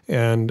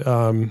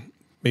 And,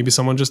 maybe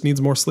someone just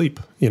needs more sleep.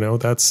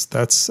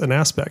 That's an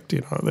aspect,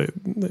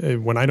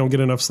 when I don't get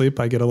enough sleep,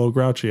 I get a little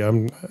grouchy.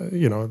 I'm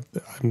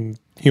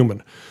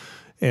human.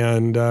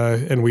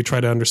 And we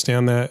try to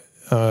understand that.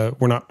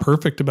 We're not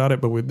perfect about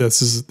it, but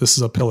this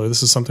is a pillar.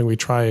 This is something we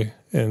try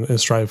and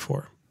strive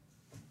for.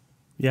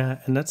 Yeah.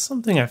 And that's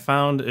something I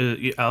found,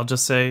 I'll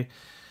just say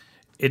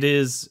it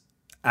is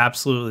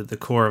absolutely the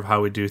core of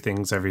how we do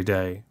things every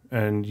day.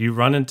 And you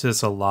run into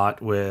this a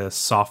lot with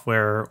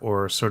software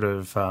or sort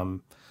of,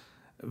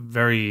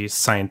 very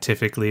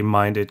scientifically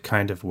minded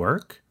kind of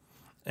work,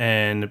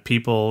 and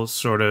people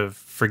sort of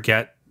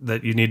forget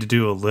that you need to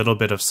do a little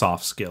bit of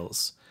soft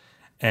skills.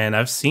 And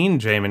I've seen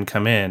Jamin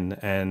come in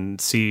and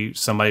see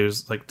somebody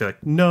who's like,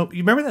 no, you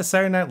remember that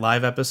Saturday Night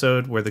Live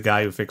episode where the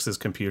guy who fixes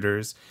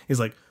computers, he's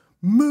like,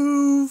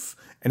 move,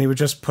 and he would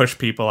just push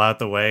people out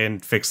the way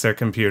and fix their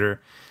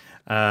computer.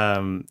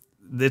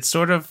 It's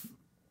sort of,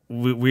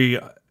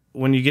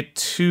 when you get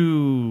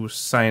too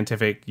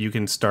scientific, you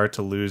can start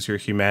to lose your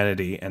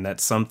humanity. And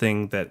that's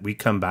something that we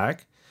come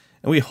back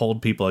and we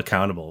hold people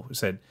accountable. We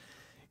said,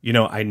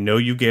 I know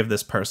you gave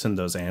this person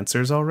those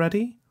answers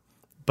already,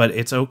 but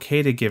it's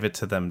okay to give it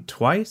to them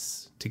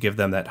twice, to give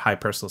them that high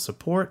personal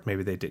support.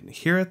 Maybe they didn't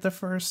hear it the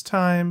first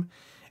time.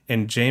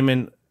 And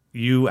Jamin,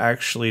 you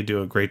actually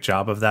do a great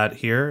job of that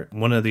here.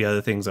 One of the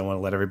other things I want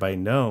to let everybody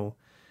know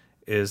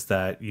is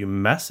that you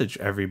message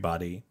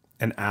everybody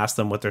and ask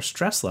them what their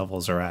stress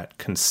levels are at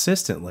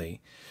consistently.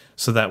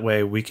 So that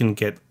way we can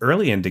get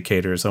early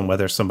indicators on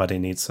whether somebody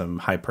needs some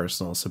high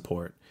personal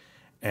support.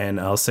 And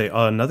I'll say,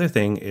 another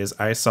thing is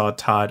I saw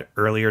Todd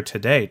earlier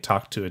today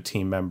talk to a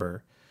team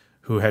member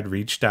who had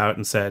reached out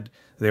and said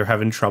they were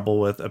having trouble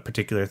with a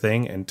particular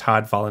thing. And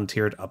Todd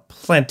volunteered a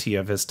plenty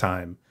of his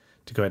time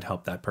to go ahead and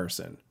help that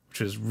person,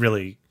 which is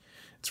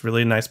it's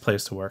really a nice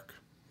place to work.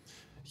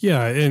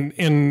 Yeah, and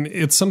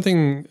it's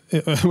something,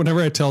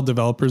 whenever I tell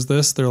developers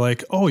this, they're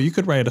like, oh, you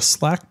could write a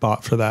Slack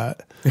bot for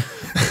that.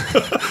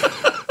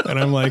 And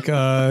I'm like,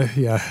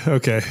 yeah,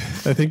 okay.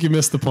 I think you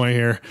missed the point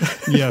here.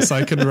 Yes,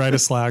 I could write a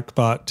Slack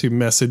bot to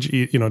message,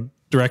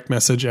 direct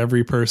message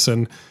every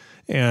person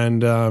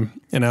and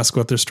ask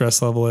what their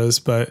stress level is.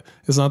 But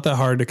it's not that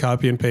hard to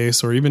copy and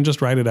paste or even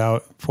just write it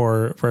out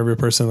for every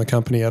person in the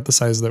company at the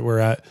size that we're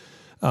at.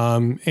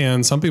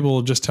 And some people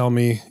will just tell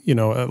me,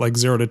 like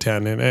 0 to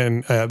 10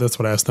 and that's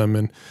what I asked them.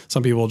 And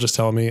some people will just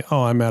tell me,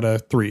 oh, I'm at a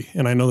 3.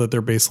 And I know that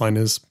their baseline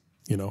is,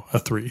 a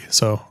 3.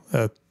 So,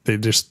 they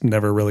just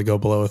never really go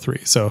below a 3.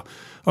 So,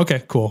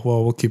 okay, cool.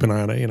 Well, we'll keep an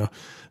eye on it,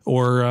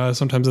 or,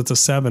 sometimes it's a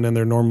 7 and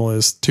their normal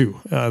is 2.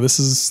 This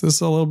is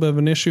a little bit of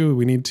an issue.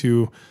 We need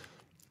to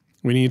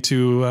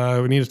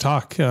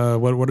talk.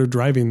 What's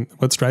driving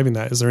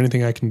that? Is there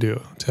anything I can do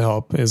to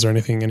help? Is there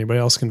anything anybody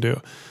else can do?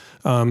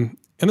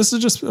 And this is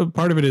just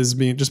part of it is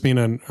being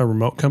a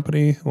remote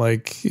company.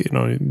 Like, you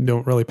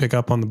don't really pick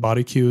up on the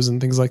body cues and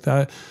things like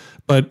that.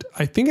 But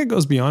I think it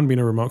goes beyond being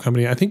a remote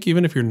company. I think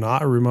even if you're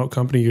not a remote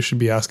company, you should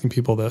be asking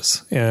people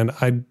this. And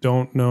I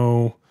don't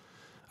know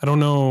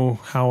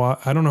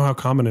how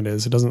common it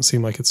is. It doesn't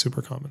seem like it's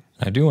super common.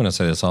 I do want to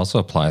say this also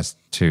applies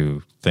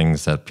to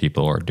things that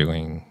people are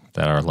doing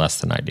that are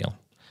less than ideal.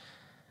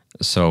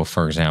 So,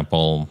 for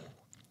example,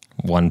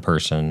 one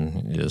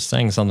person is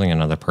saying something,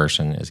 another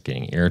person is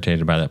getting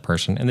irritated by that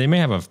person, and they may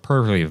have a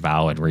perfectly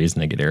valid reason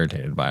to get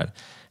irritated by it,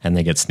 and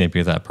they get snippy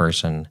with that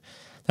person.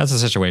 That's a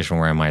situation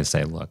where I might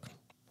say, look,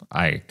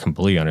 I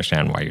completely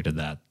understand why you did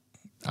that.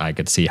 I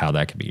could see how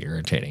that could be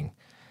irritating.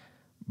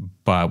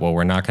 But what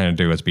we're not going to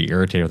do is be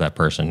irritated with that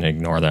person,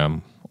 ignore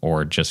them,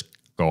 or just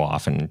go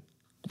off and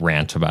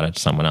rant about it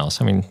to someone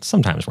else. I mean,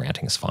 sometimes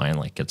ranting is fine,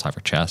 like gets off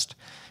your chest.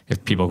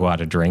 If people go out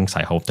to drinks,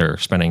 I hope they're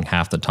spending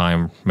half the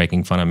time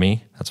making fun of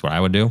me. That's what I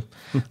would do.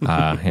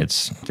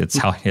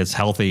 It's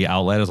healthy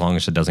outlet as long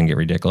as it doesn't get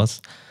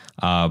ridiculous.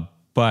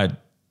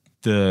 But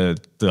the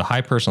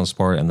high personal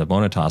support and the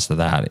bonus to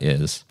that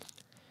is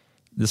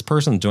this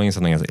person doing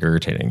something that's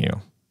irritating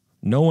you.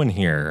 No one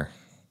here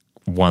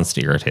wants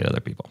to irritate other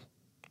people.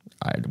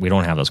 We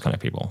don't have those kind of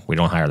people. We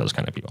don't hire those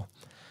kind of people.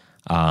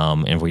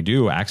 And if we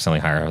do accidentally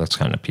hire those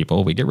kind of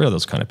people, we get rid of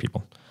those kind of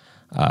people.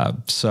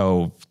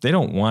 So they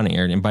don't want to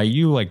irritate. And by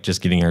you like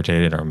just getting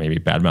irritated or maybe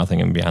bad mouthing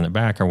them behind their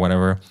back or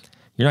whatever,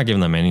 you're not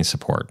giving them any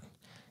support.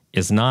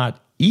 It's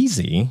not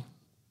easy,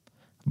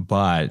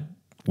 but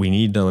we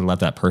need to let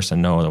that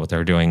person know that what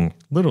they're doing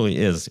literally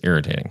is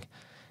irritating.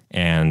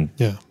 And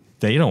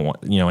they don't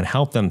want, and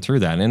help them through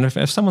that. And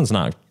if someone's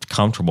not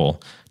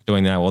comfortable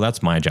doing that, well,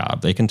 that's my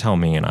job. They can tell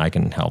me and I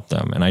can help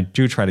them. And I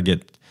do try to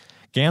get,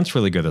 Gant's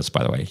really good at this,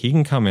 by the way. He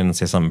can come in and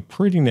say something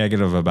pretty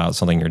negative about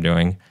something you're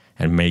doing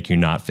and make you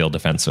not feel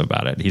defensive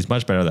about it. He's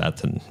much better at that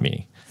than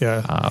me.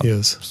 Yeah, he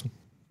is.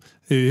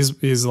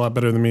 He's a lot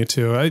better than me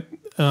too.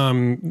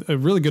 A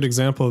really good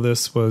example of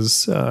this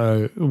was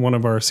one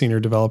of our senior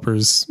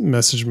developers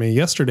messaged me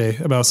yesterday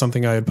about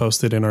something I had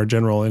posted in our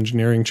general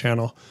engineering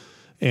channel.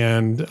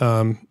 And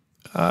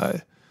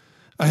I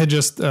had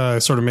just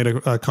sort of made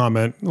a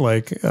comment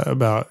like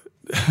about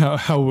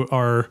how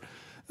our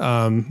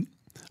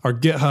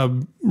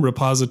GitHub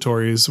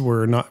repositories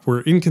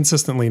were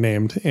inconsistently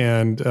named,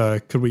 and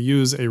could we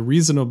use a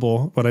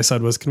reasonable? What I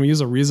said was, can we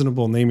use a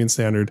reasonable naming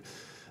standard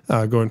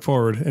going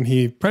forward? And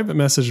he private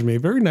messaged me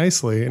very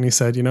nicely, and he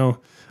said,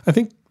 I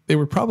think they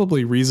were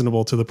probably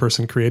reasonable to the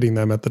person creating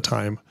them at the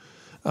time.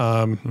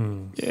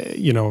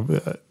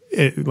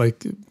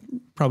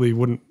 Probably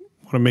wouldn't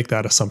want to make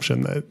that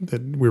assumption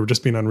that we were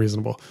just being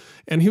unreasonable.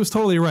 And he was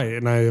totally right.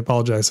 And I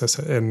apologize. I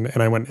said, and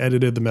I went and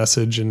edited the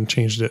message and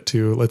changed it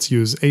to, let's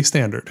use a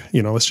standard,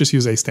 let's just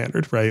use a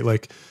standard,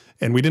 right?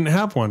 And we didn't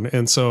have one.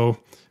 And so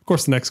of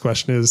course the next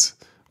question is,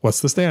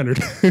 what's the standard?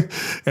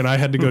 And I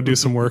had to go do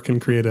some work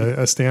and create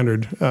a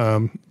standard.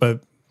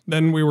 But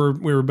then we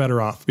were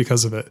better off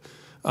because of it.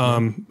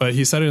 But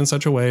he said it in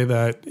such a way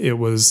that it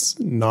was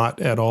not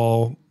at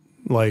all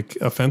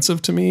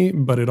offensive to me,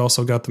 but it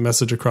also got the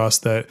message across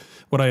that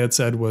what I had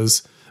said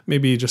was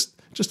maybe just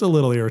a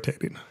little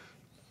irritating.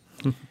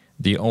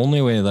 The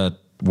only way that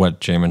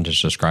what Jamin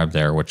just described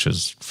there, which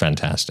is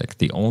fantastic,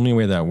 the only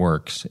way that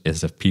works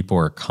is if people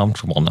are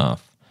comfortable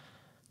enough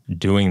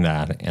doing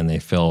that and they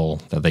feel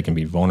that they can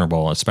be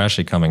vulnerable,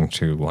 especially coming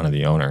to one of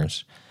the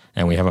owners.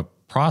 And we have a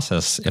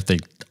process. If they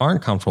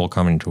aren't comfortable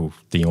coming to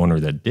the owner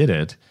that did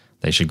it,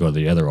 they should go to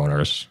the other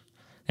owners.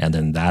 And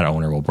then that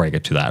owner will break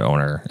it to that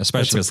owner,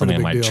 especially if something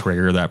that might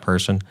trigger that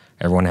person.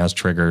 Everyone has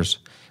triggers.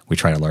 We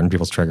try to learn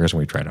people's triggers and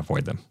we try to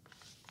avoid them.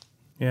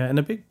 Yeah, and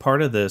a big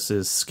part of this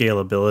is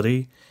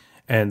scalability,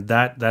 and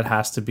that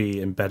has to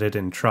be embedded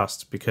in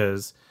trust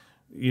because,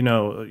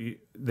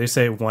 they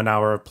say 1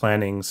 hour of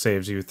planning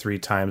saves you 3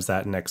 times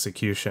that in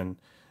execution.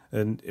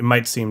 And it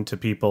might seem to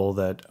people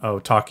that,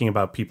 talking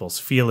about people's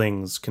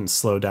feelings can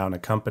slow down a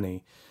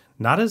company.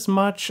 Not as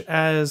much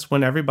as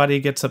when everybody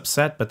gets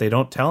upset, but they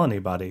don't tell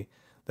anybody.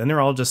 Then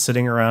they're all just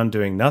sitting around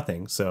doing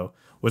nothing. So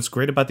what's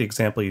great about the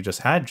example you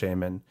just had,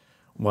 Jamin,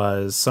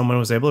 was someone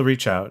was able to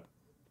reach out,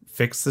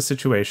 fix the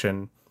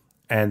situation,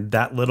 and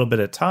that little bit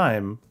of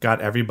time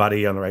got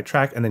everybody on the right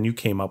track. And then you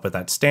came up with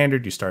that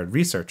standard. You started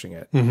researching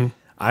it. Mm-hmm.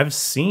 I've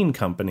seen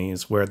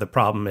companies where the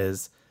problem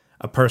is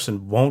a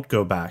person won't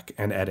go back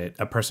and edit.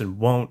 A person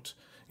won't,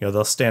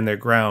 they'll stand their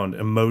ground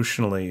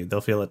emotionally.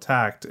 They'll feel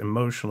attacked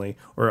emotionally,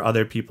 or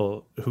other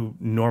people who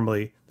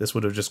normally this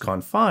would have just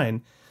gone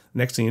fine.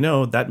 Next thing you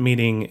know, that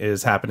meeting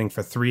is happening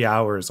for 3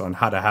 hours on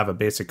how to have a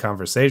basic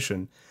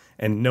conversation,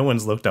 and no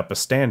one's looked up a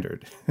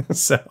standard.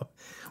 So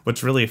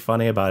what's really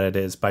funny about it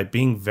is by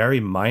being very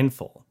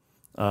mindful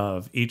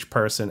of each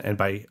person and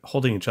by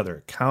holding each other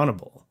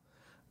accountable,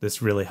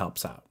 this really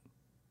helps out.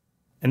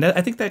 And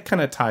I think that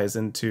kind of ties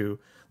into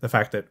the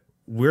fact that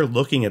we're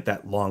looking at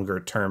that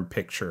longer term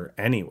picture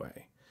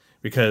anyway,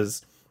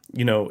 because,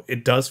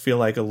 it does feel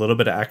like a little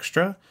bit of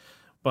extra.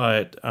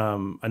 But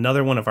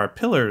another one of our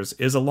pillars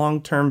is a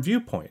long-term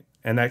viewpoint.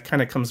 And that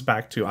kind of comes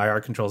back to IR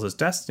controls as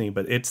destiny,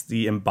 but it's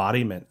the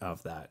embodiment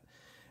of that.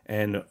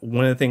 And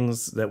one of the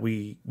things that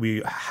we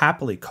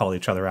happily call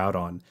each other out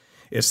on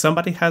is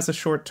somebody has a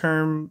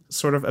short-term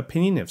sort of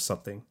opinion of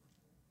something.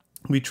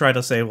 We try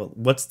to say, well,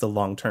 what's the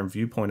long-term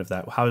viewpoint of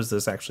that? How does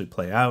this actually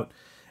play out?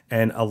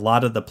 And a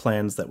lot of the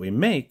plans that we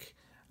make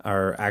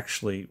are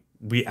actually,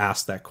 we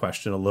ask that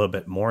question a little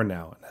bit more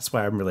now. And that's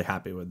why I'm really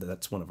happy with it.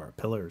 That's one of our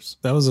pillars.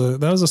 That was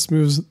a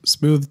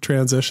smooth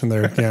transition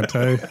there, Gant.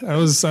 I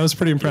was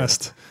pretty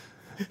impressed.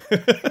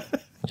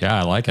 Yeah,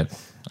 I like it.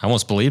 I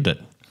almost believed it.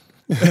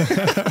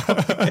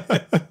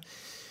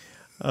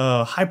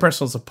 High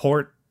personal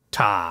support,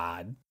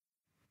 Todd.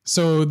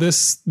 So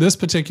this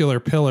particular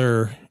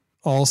pillar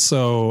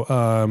also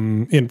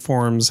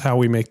informs how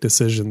we make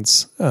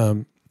decisions.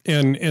 And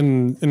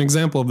an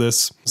example of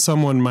this,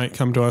 someone might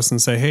come to us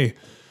and say, hey,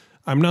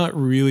 I'm not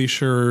really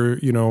sure,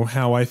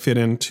 how I fit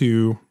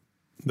into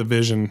the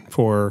vision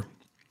for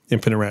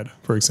Infinite Red,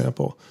 for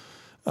example.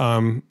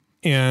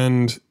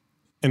 And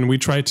we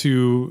try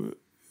to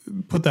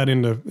put that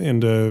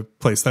into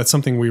place. That's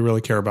something we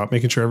really care about,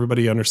 making sure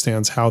everybody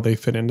understands how they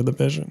fit into the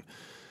vision.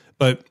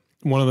 But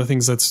one of the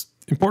things that's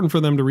important for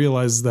them to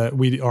realize is that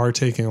we are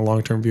taking a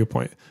long-term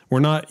viewpoint. We're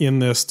not in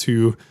this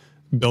to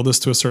build this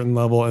to a certain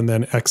level and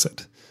then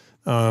exit.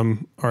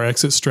 Our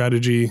exit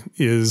strategy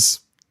is,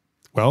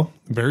 well,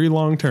 very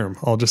long-term.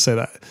 I'll just say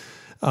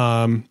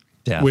that.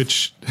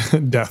 Death.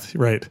 Death,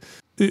 right.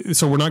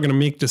 So we're not going to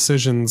make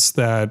decisions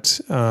that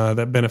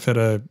benefit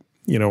a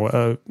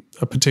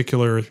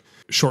particular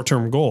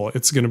short-term goal.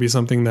 It's going to be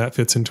something that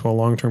fits into a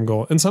long-term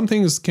goal. And some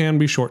things can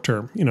be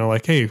short-term,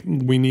 like, hey,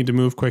 we need to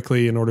move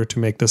quickly in order to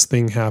make this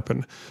thing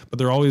happen. But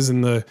they're always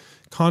in the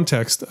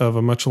context of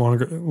a much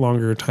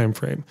longer time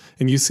frame.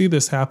 And you see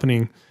this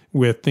happening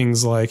with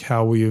things like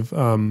how we've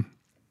kind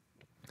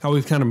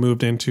of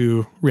moved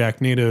into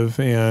React Native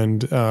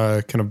and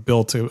kind of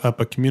built up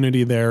a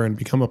community there and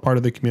become a part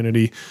of the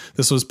community.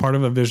 This was part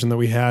of a vision that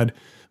we had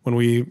when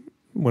we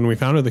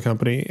founded the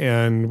company,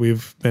 and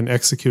we've been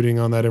executing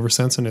on that ever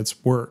since, and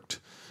it's worked.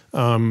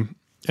 And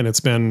it's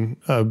been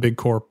a big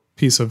core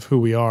piece of who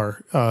we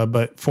are.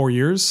 But 4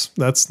 years,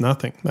 that's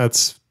nothing.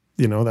 That's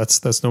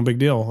no big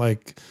deal.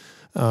 Like,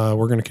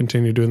 we're going to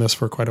continue doing this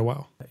for quite a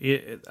while.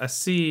 I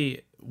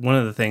see one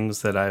of the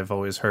things that I've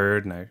always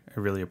heard, and I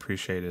really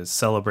appreciate, is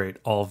celebrate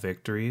all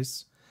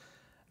victories.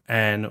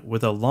 And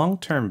with a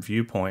long-term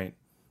viewpoint,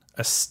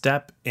 a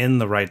step in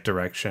the right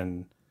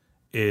direction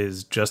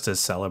is just as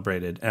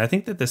celebrated. And I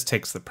think that this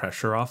takes the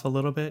pressure off a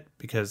little bit,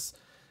 because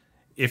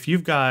if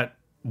you've got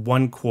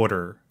 1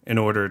 quarter in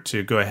order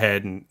to go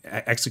ahead and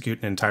execute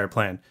an entire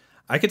plan,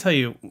 I could tell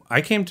you,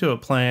 I came to a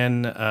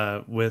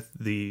plan with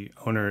the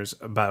owners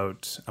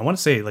about, I want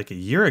to say like a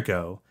year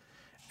ago,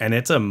 and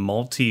it's a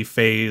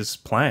multi-phase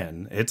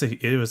plan.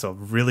 It was a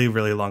really,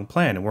 really long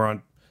plan, and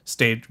we're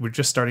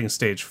just starting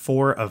stage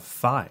 4 of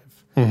 5.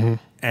 Mm-hmm.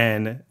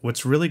 And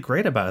what's really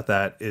great about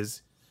that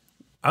is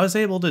I was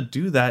able to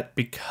do that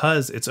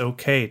because it's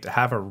okay to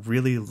have a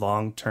really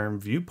long-term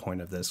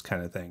viewpoint of this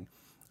kind of thing.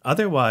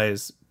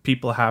 Otherwise,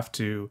 people have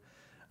to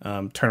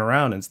turn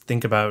around and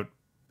think about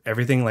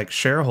everything like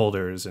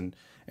shareholders and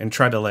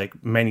try to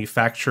like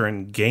manufacture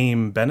and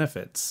game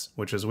benefits,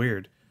 which is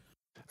weird.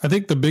 I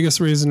think the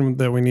biggest reason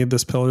that we need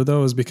this pillar,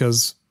 though, is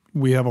because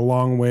we have a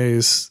long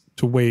ways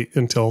to wait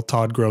until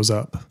Todd grows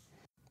up.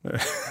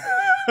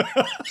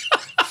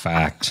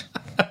 Fact.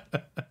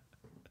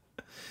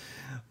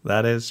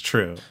 That is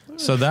true.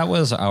 So that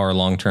was our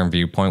long-term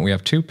viewpoint. We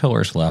have 2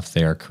 pillars left.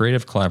 They are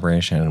creative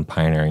collaboration and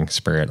pioneering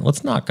spirit.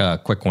 Let's knock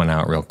a quick one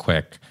out real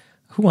quick.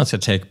 Who wants to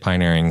take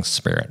pioneering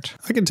spirit?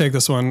 I can take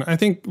this one. I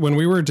think when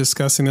we were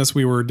discussing this,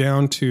 we were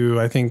down to,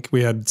 I think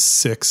we had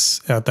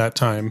 6 at that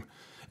time.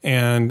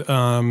 And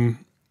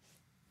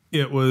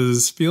it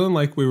was feeling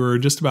like we were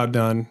just about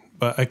done.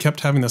 But I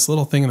kept having this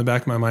little thing in the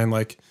back of my mind,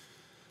 like,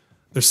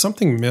 there's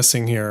something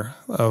missing here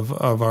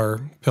of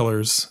our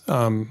pillars.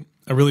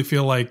 I really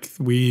feel like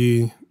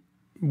we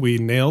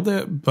nailed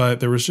it, but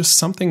there was just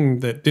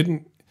something that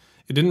didn't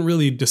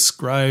really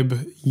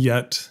describe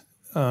yet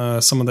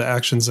some of the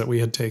actions that we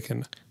had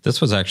taken.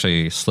 This was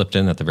actually slipped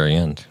in at the very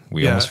end.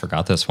 We almost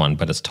forgot this one,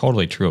 but it's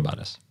totally true about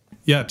us.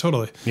 Yeah,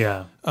 totally.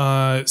 Yeah.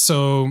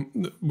 So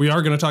we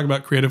are going to talk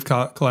about creative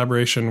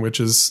collaboration, which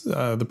is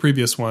the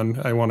previous one.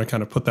 I want to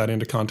kind of put that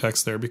into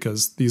context there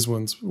because these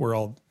ones were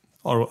all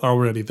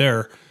already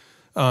there.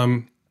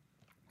 And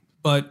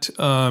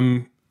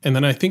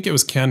then I think it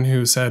was Ken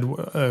who said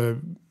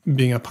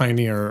being a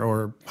pioneer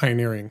or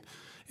pioneering.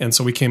 And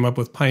so we came up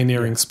with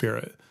pioneering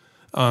spirit,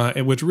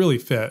 which really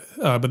fit.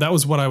 But that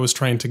was what I was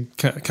trying to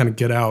kind of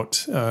get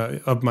out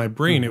of my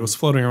brain. Mm-hmm. It was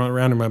floating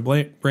around in my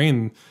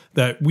brain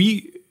that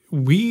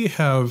we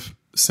have,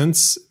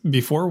 since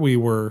before we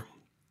were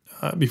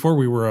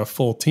a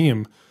full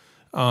team,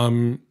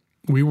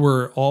 we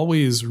were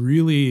always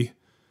really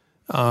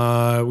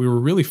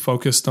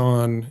focused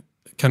on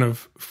kind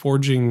of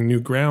forging new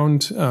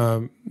ground,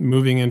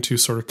 moving into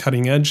sort of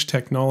cutting edge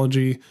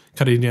technology,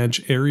 cutting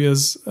edge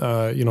areas,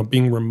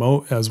 being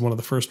remote as one of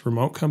the first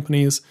remote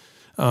companies,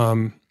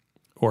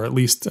 or at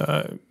least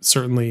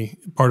certainly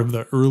part of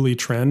the early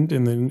trend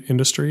in the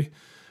industry.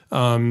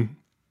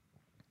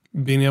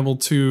 Being able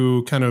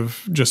to kind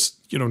of just,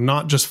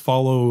 not just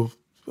follow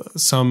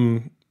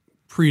some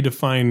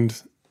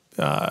predefined,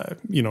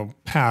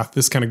 path.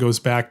 This kind of goes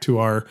back to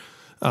our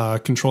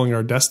controlling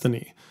our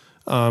destiny.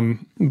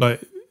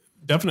 But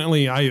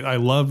definitely I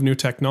love new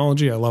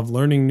technology. I love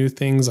learning new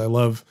things. I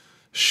love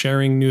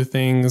sharing new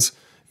things,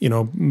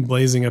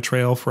 blazing a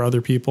trail for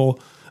other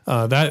people.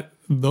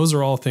 Those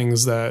are all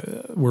things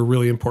that were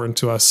really important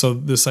to us. So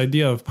this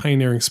idea of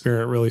pioneering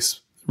spirit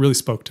really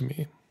spoke to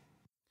me.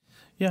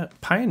 Yeah,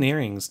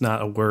 pioneering is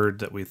not a word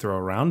that we throw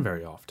around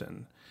very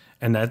often.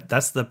 And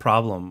that's the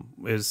problem,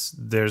 is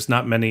there's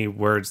not many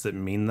words that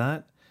mean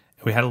that.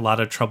 We had a lot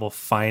of trouble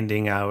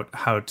finding out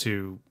how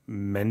to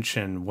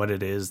mention what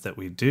it is that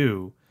we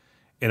do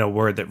in a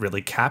word that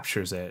really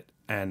captures it.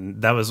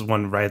 And that was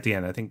one right at the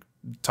end, I think,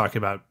 talking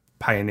about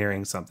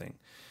pioneering something,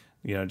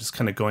 just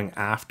kind of going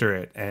after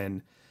it,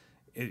 and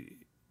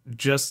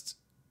just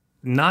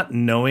not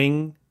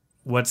knowing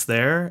what's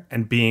there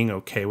and being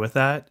okay with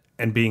that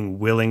and being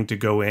willing to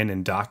go in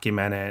and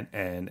document it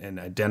and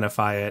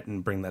identify it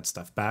and bring that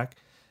stuff back.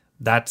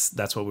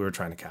 That's what we were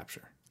trying to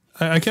capture.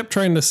 I kept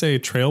trying to say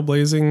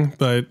trailblazing,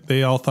 but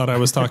they all thought I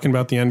was talking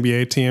about the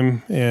NBA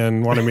team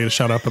and wanted me to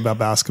shut up about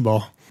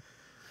basketball.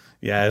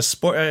 Yeah,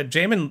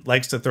 Jamin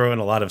likes to throw in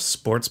a lot of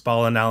sports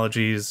ball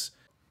analogies.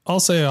 I'll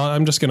say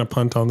I'm just going to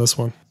punt on this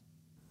one.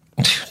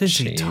 What is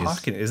he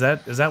talking? Is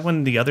that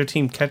when the other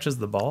team catches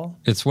the ball?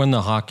 It's when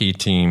the hockey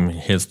team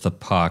hits the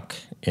puck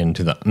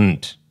into the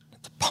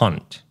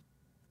punt.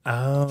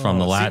 Oh, from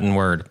the Latin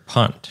word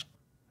punt,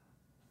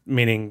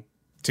 meaning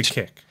to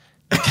kick.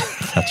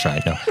 That's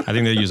right. No, I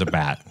think they use a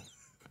bat.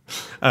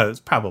 It's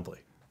probably.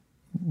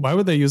 Why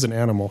would they use an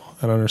animal?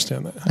 I don't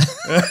understand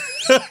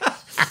that.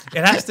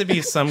 It has to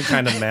be some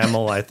kind of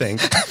mammal, I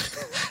think.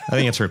 I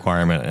think it's a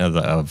requirement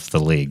of the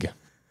league.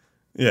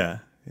 Yeah.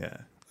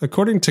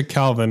 According to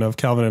Calvin of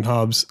Calvin and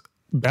Hobbes,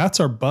 bats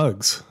are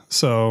bugs.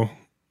 So,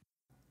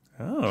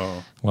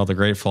 well, the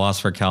great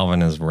philosopher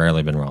Calvin has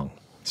rarely been wrong.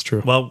 It's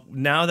true. Well,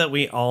 now that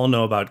we all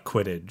know about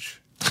Quidditch,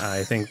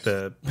 I think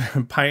the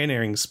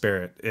pioneering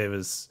spirit, it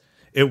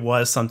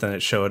was something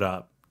that showed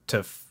up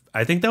to.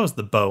 I think that was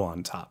the bow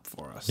on top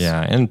for us.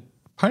 Yeah, and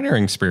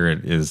pioneering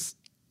spirit is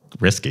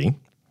risky.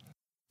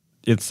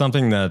 It's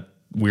something that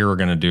we were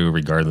going to do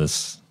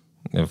regardless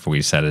if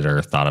we said it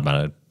or thought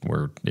about it.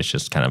 It's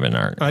just kind of in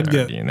our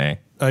DNA.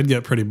 I'd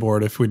get pretty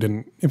bored if we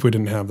didn't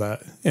have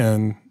that.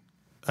 And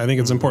I think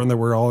it's important that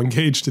we're all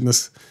engaged in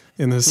this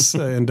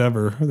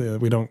endeavor.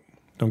 We don't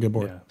get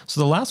bored. Yeah.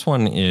 So the last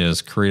one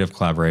is creative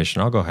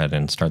collaboration. I'll go ahead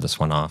and start this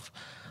one off.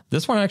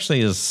 This one actually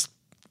is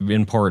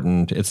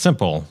important. It's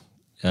simple.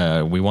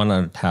 We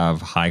want to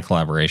have high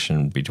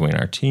collaboration between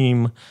our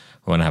team.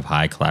 We want to have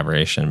high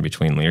collaboration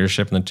between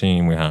leadership in the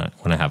team. We want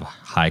to have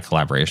high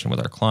collaboration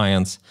with our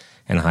clients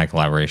and high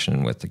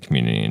collaboration with the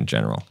community in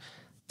general.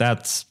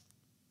 That's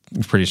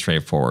pretty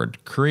straightforward.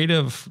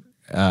 Creative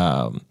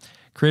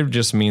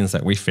just means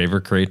that we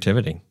favor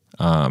creativity.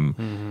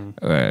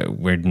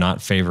 We're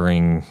not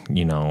favoring,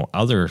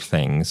 other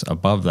things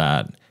above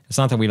that. It's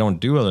not that we don't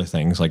do other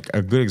things. Like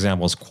a good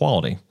example is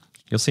quality.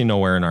 You'll see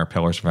nowhere in our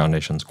pillars and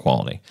foundations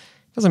quality.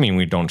 Doesn't mean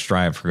we don't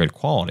strive for good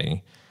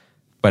quality,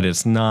 but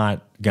it's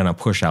not going to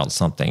push out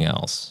something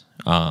else.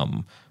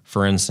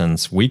 For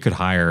instance, we could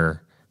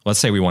hire, let's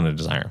say we want a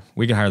designer.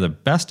 We could hire the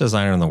best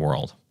designer in the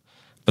world,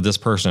 but this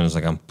person is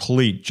a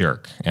complete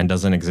jerk and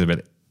doesn't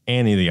exhibit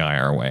any of the eye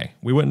our way.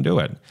 We wouldn't do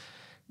it.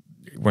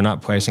 We're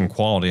not placing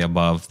quality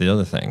above the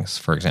other things,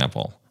 for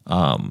example.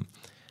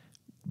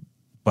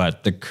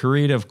 But the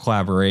creative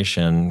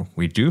collaboration,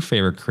 we do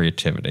favor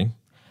creativity.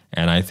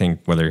 And I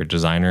think whether you're a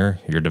designer,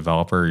 you're a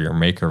developer, you're a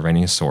maker of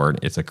any sort,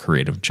 it's a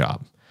creative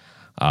job.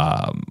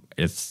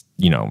 It's,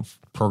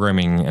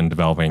 programming and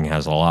developing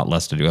has a lot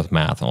less to do with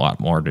math and a lot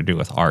more to do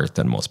with art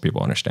than most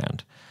people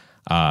understand.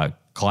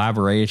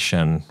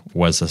 Collaboration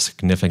was a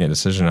significant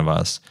decision of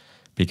us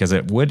because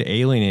it would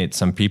alienate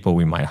some people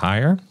we might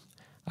hire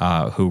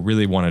who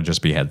really want to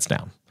just be heads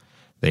down.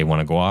 They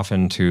want to go off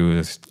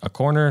into a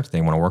corner.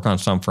 They want to work on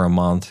something for a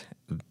month.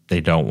 They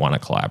don't want to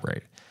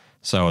collaborate.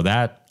 So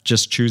that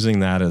just choosing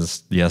that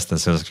as, yes,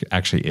 this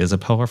actually is a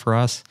pillar for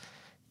us,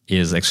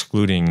 is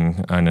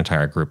excluding an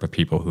entire group of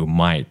people who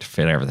might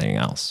fit everything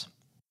else.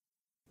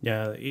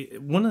 Yeah,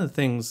 one of the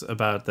things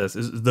about this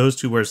is those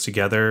two words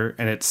together,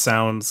 and it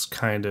sounds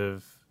kind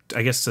of,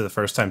 I guess to the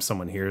first time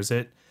someone hears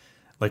it,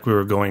 like we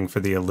were going for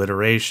the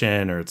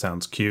alliteration or it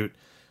sounds cute.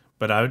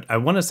 But I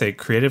want to say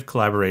creative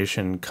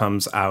collaboration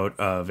comes out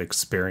of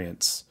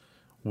experience.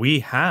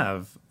 We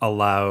have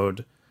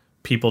allowed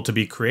people to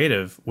be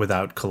creative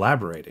without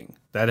collaborating.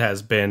 That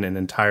has been an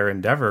entire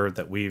endeavor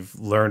that we've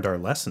learned our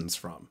lessons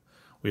from.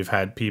 We've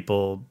had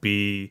people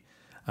be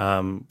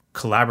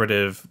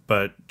collaborative,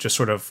 but just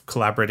sort of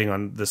collaborating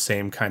on the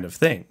same kind of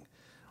thing.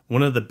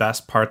 One of the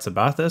best parts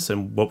about this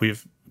and what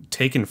we've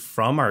taken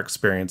from our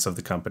experience of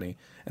the company,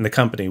 and the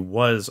company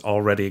was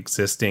already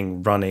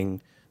existing,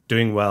 running,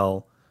 doing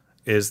well,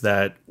 is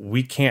that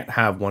we can't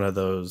have one of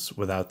those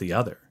without the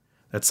other.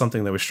 That's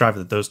something that we strive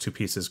that those two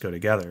pieces go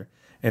together.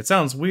 And it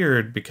sounds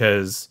weird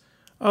because,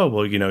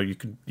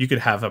 you could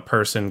have a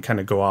person kind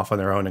of go off on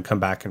their own and come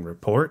back and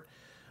report,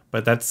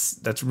 but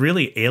that's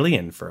really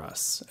alien for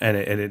us, and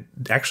it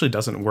actually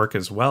doesn't work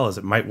as well as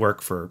it might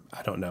work for,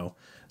 I don't know,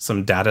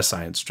 some data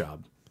science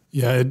job.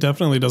 Yeah, it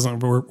definitely doesn't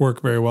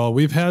work very well.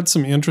 We've had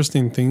some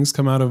interesting things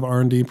come out of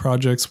R&D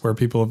projects where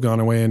people have gone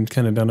away and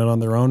kind of done it on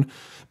their own.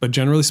 But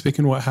generally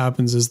speaking, what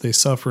happens is they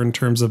suffer in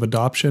terms of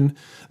adoption.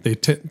 They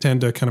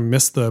tend to kind of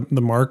miss the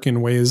mark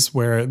in ways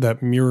where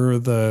that mirror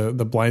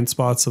the blind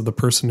spots of the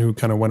person who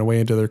kind of went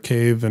away into their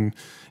cave and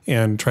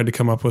tried to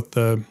come up with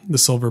the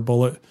silver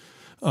bullet.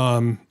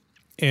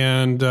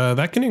 And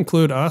that can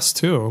include us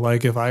too.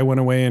 Like if I went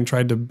away and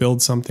tried to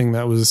build something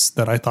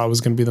that I thought was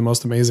going to be the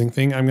most amazing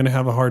thing, I'm going to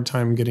have a hard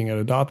time getting it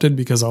adopted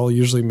because I'll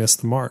usually miss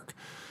the mark.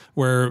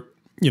 Where,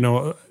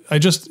 I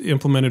just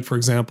implemented, for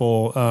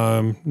example,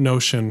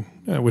 Notion,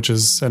 which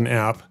is an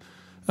app,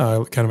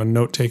 kind of a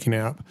note-taking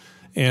app.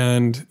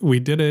 And we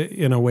did it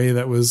in a way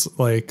that was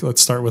like,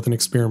 let's start with an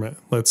experiment.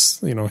 Let's,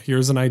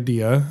 here's an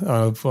idea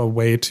of a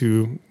way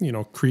to,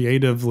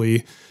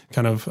 creatively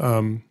kind of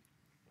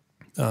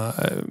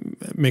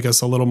make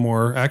us a little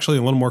more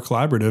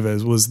collaborative,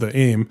 as was the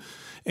aim.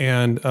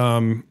 And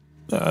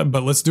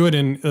but let's do it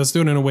in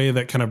a way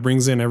that kind of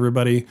brings in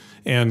everybody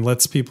and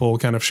lets people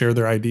kind of share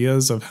their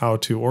ideas of how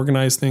to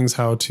organize things,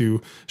 how to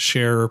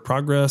share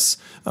progress.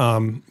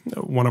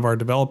 One of our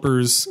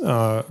developers,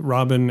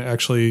 Robin,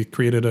 actually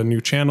created a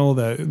new channel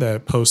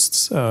that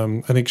posts.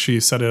 I think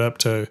she set it up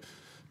to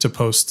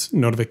post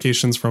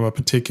notifications from a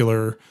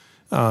particular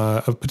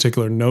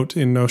note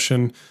in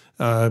Notion,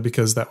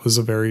 because that was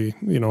a very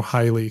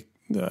highly.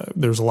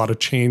 There's a lot of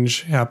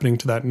change happening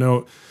to that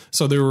note.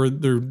 So there were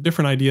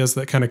different ideas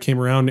that kind of came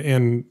around,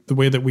 and the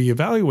way that we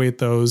evaluate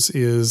those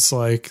is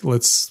like,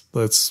 let's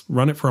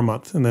run it for a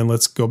month, and then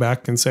let's go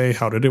back and say,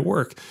 how did it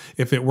work?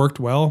 If it worked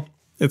well,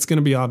 it's going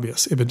to be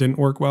obvious. If it didn't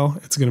work well,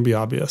 it's going to be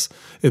obvious.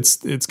 It's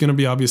going to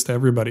be obvious to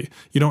everybody.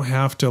 You don't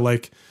have to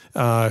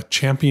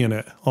champion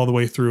it all the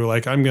way through.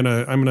 Like, I'm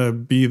gonna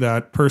be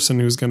that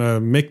person who's gonna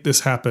make this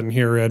happen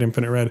here at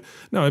Infinite Red.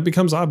 No, it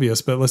becomes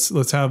obvious, but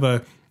let's have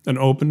an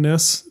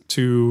openness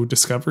to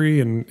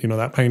discovery and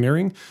that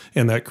pioneering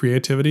and that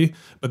creativity,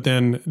 but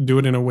then do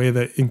it in a way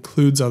that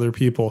includes other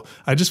people.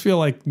 I just feel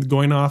like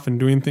going off and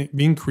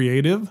being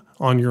creative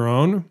on your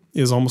own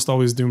is almost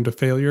always doomed to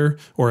failure,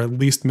 or at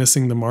least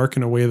missing the mark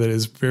in a way that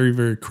is very,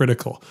 very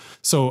critical.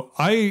 So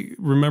I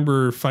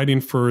remember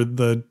fighting for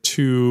the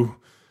two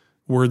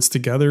words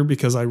together,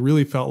 because I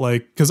really felt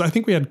like, because I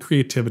think we had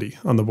creativity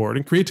on the board,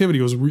 and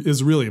creativity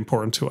is really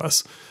important to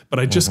us. But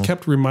I just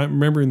kept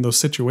remembering those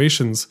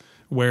situations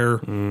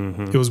where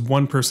it was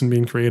one person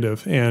being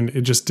creative, and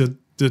it just it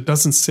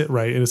doesn't sit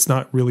right, and it's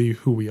not really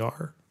who we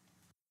are.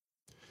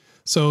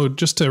 So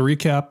just to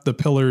recap, the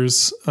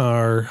pillars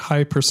are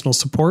high personal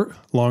support,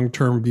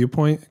 long-term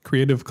viewpoint,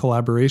 creative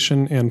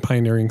collaboration, and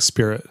pioneering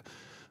spirit.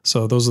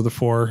 So those are the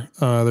four.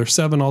 There's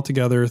 7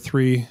 altogether,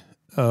 3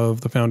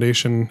 of the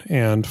foundation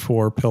and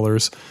 4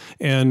 pillars.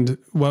 And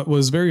what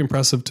was very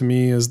impressive to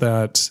me is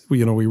that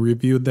we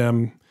reviewed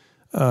them.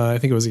 I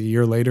think it was a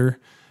year later,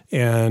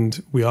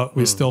 and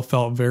we still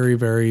felt very,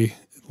 very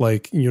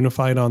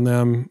unified on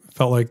them.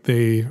 Felt like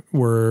they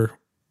were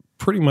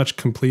pretty much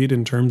complete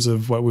in terms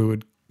of what we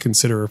would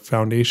consider a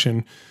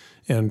foundation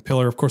and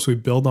pillar. Of course, we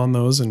build on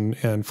those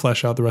and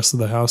flesh out the rest of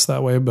the house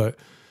that way. But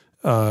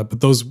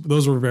those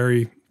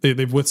were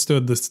they've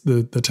withstood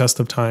the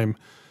test of time.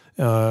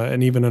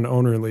 And even an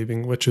owner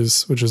leaving, which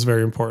is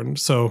very important.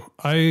 So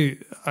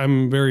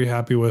I'm very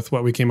happy with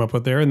what we came up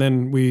with there. And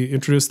then we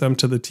introduced them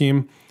to the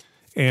team,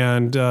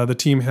 and the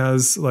team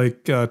has,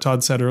 like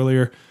Todd said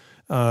earlier,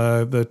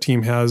 the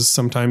team has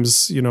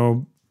sometimes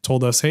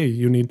told us, hey,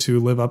 you need to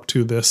live up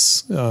to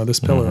this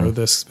pillar or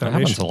this foundation. That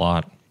happens a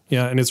lot.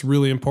 Yeah, and it's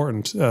really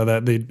important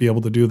that they'd be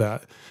able to do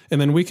that. And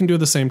then we can do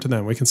the same to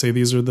them. We can say,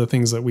 these are the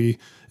things that we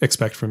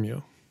expect from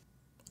you.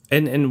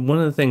 And one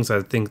of the things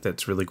I think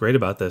that's really great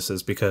about this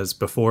is because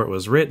before it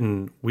was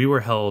written, we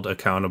were held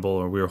accountable,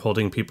 or we were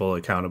holding people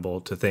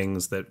accountable to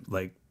things that,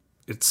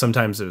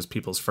 sometimes it was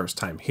people's first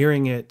time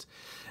hearing it.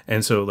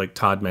 And so, like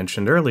Todd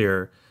mentioned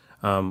earlier,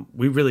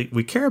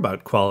 we care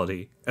about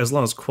quality as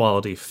long as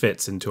quality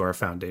fits into our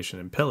foundation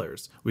and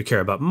pillars. We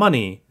care about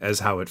money as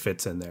how it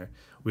fits in there.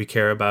 We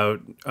care about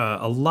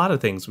a lot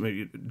of things.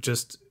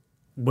 Just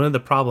one of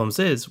the problems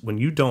is when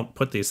you don't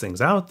put these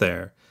things out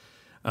there,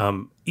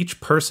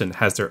 each person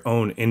has their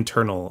own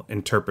internal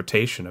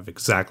interpretation of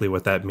exactly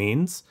what that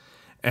means.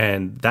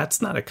 And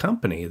that's not a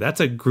company. That's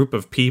a group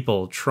of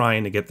people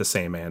trying to get the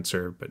same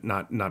answer, but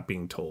not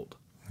being told.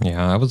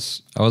 Yeah, I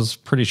was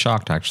pretty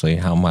shocked, actually,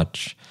 how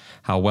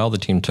well the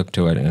team took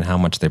to it and how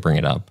much they bring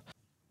it up.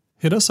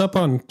 Hit us up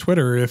on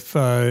Twitter if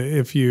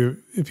you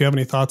have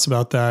any thoughts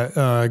about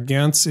that.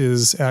 Gant's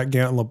is at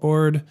Gant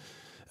Laborde.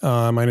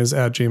 Mine is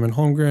at Jamin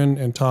Holmgren,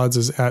 and Todd's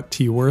is at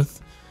T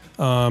Worth.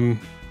 Let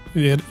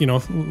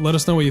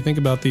us know what you think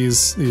about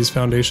these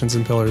foundations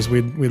and pillars.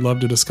 We'd love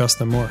to discuss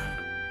them more.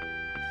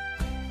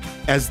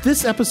 As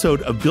this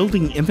episode of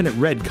Building Infinite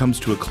Red comes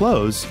to a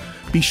close,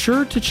 be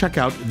sure to check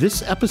out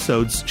this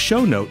episode's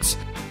show notes.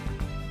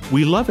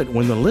 We love it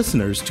when the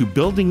listeners to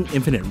Building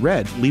Infinite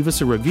Red leave us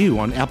a review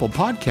on Apple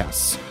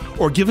Podcasts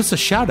or give us a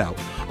shout out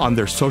on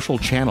their social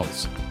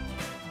channels.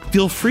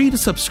 Feel free to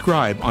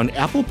subscribe on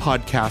Apple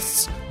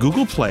Podcasts,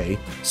 Google Play,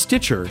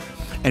 Stitcher,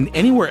 and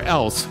anywhere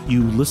else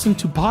you listen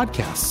to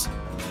podcasts.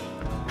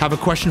 Have a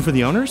question for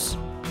the owners?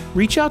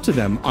 Reach out to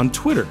them on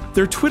Twitter.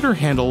 Their Twitter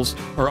handles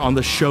are on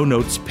the show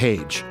notes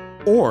page.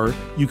 Or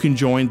you can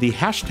join the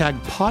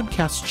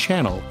 #podcast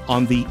channel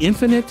on the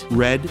Infinite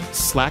Red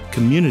Slack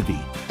community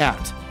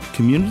at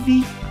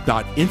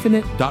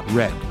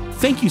community.infinite.red.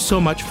 Thank you so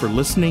much for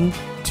listening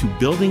to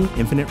Building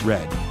Infinite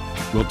Red.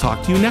 We'll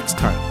talk to you next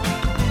time.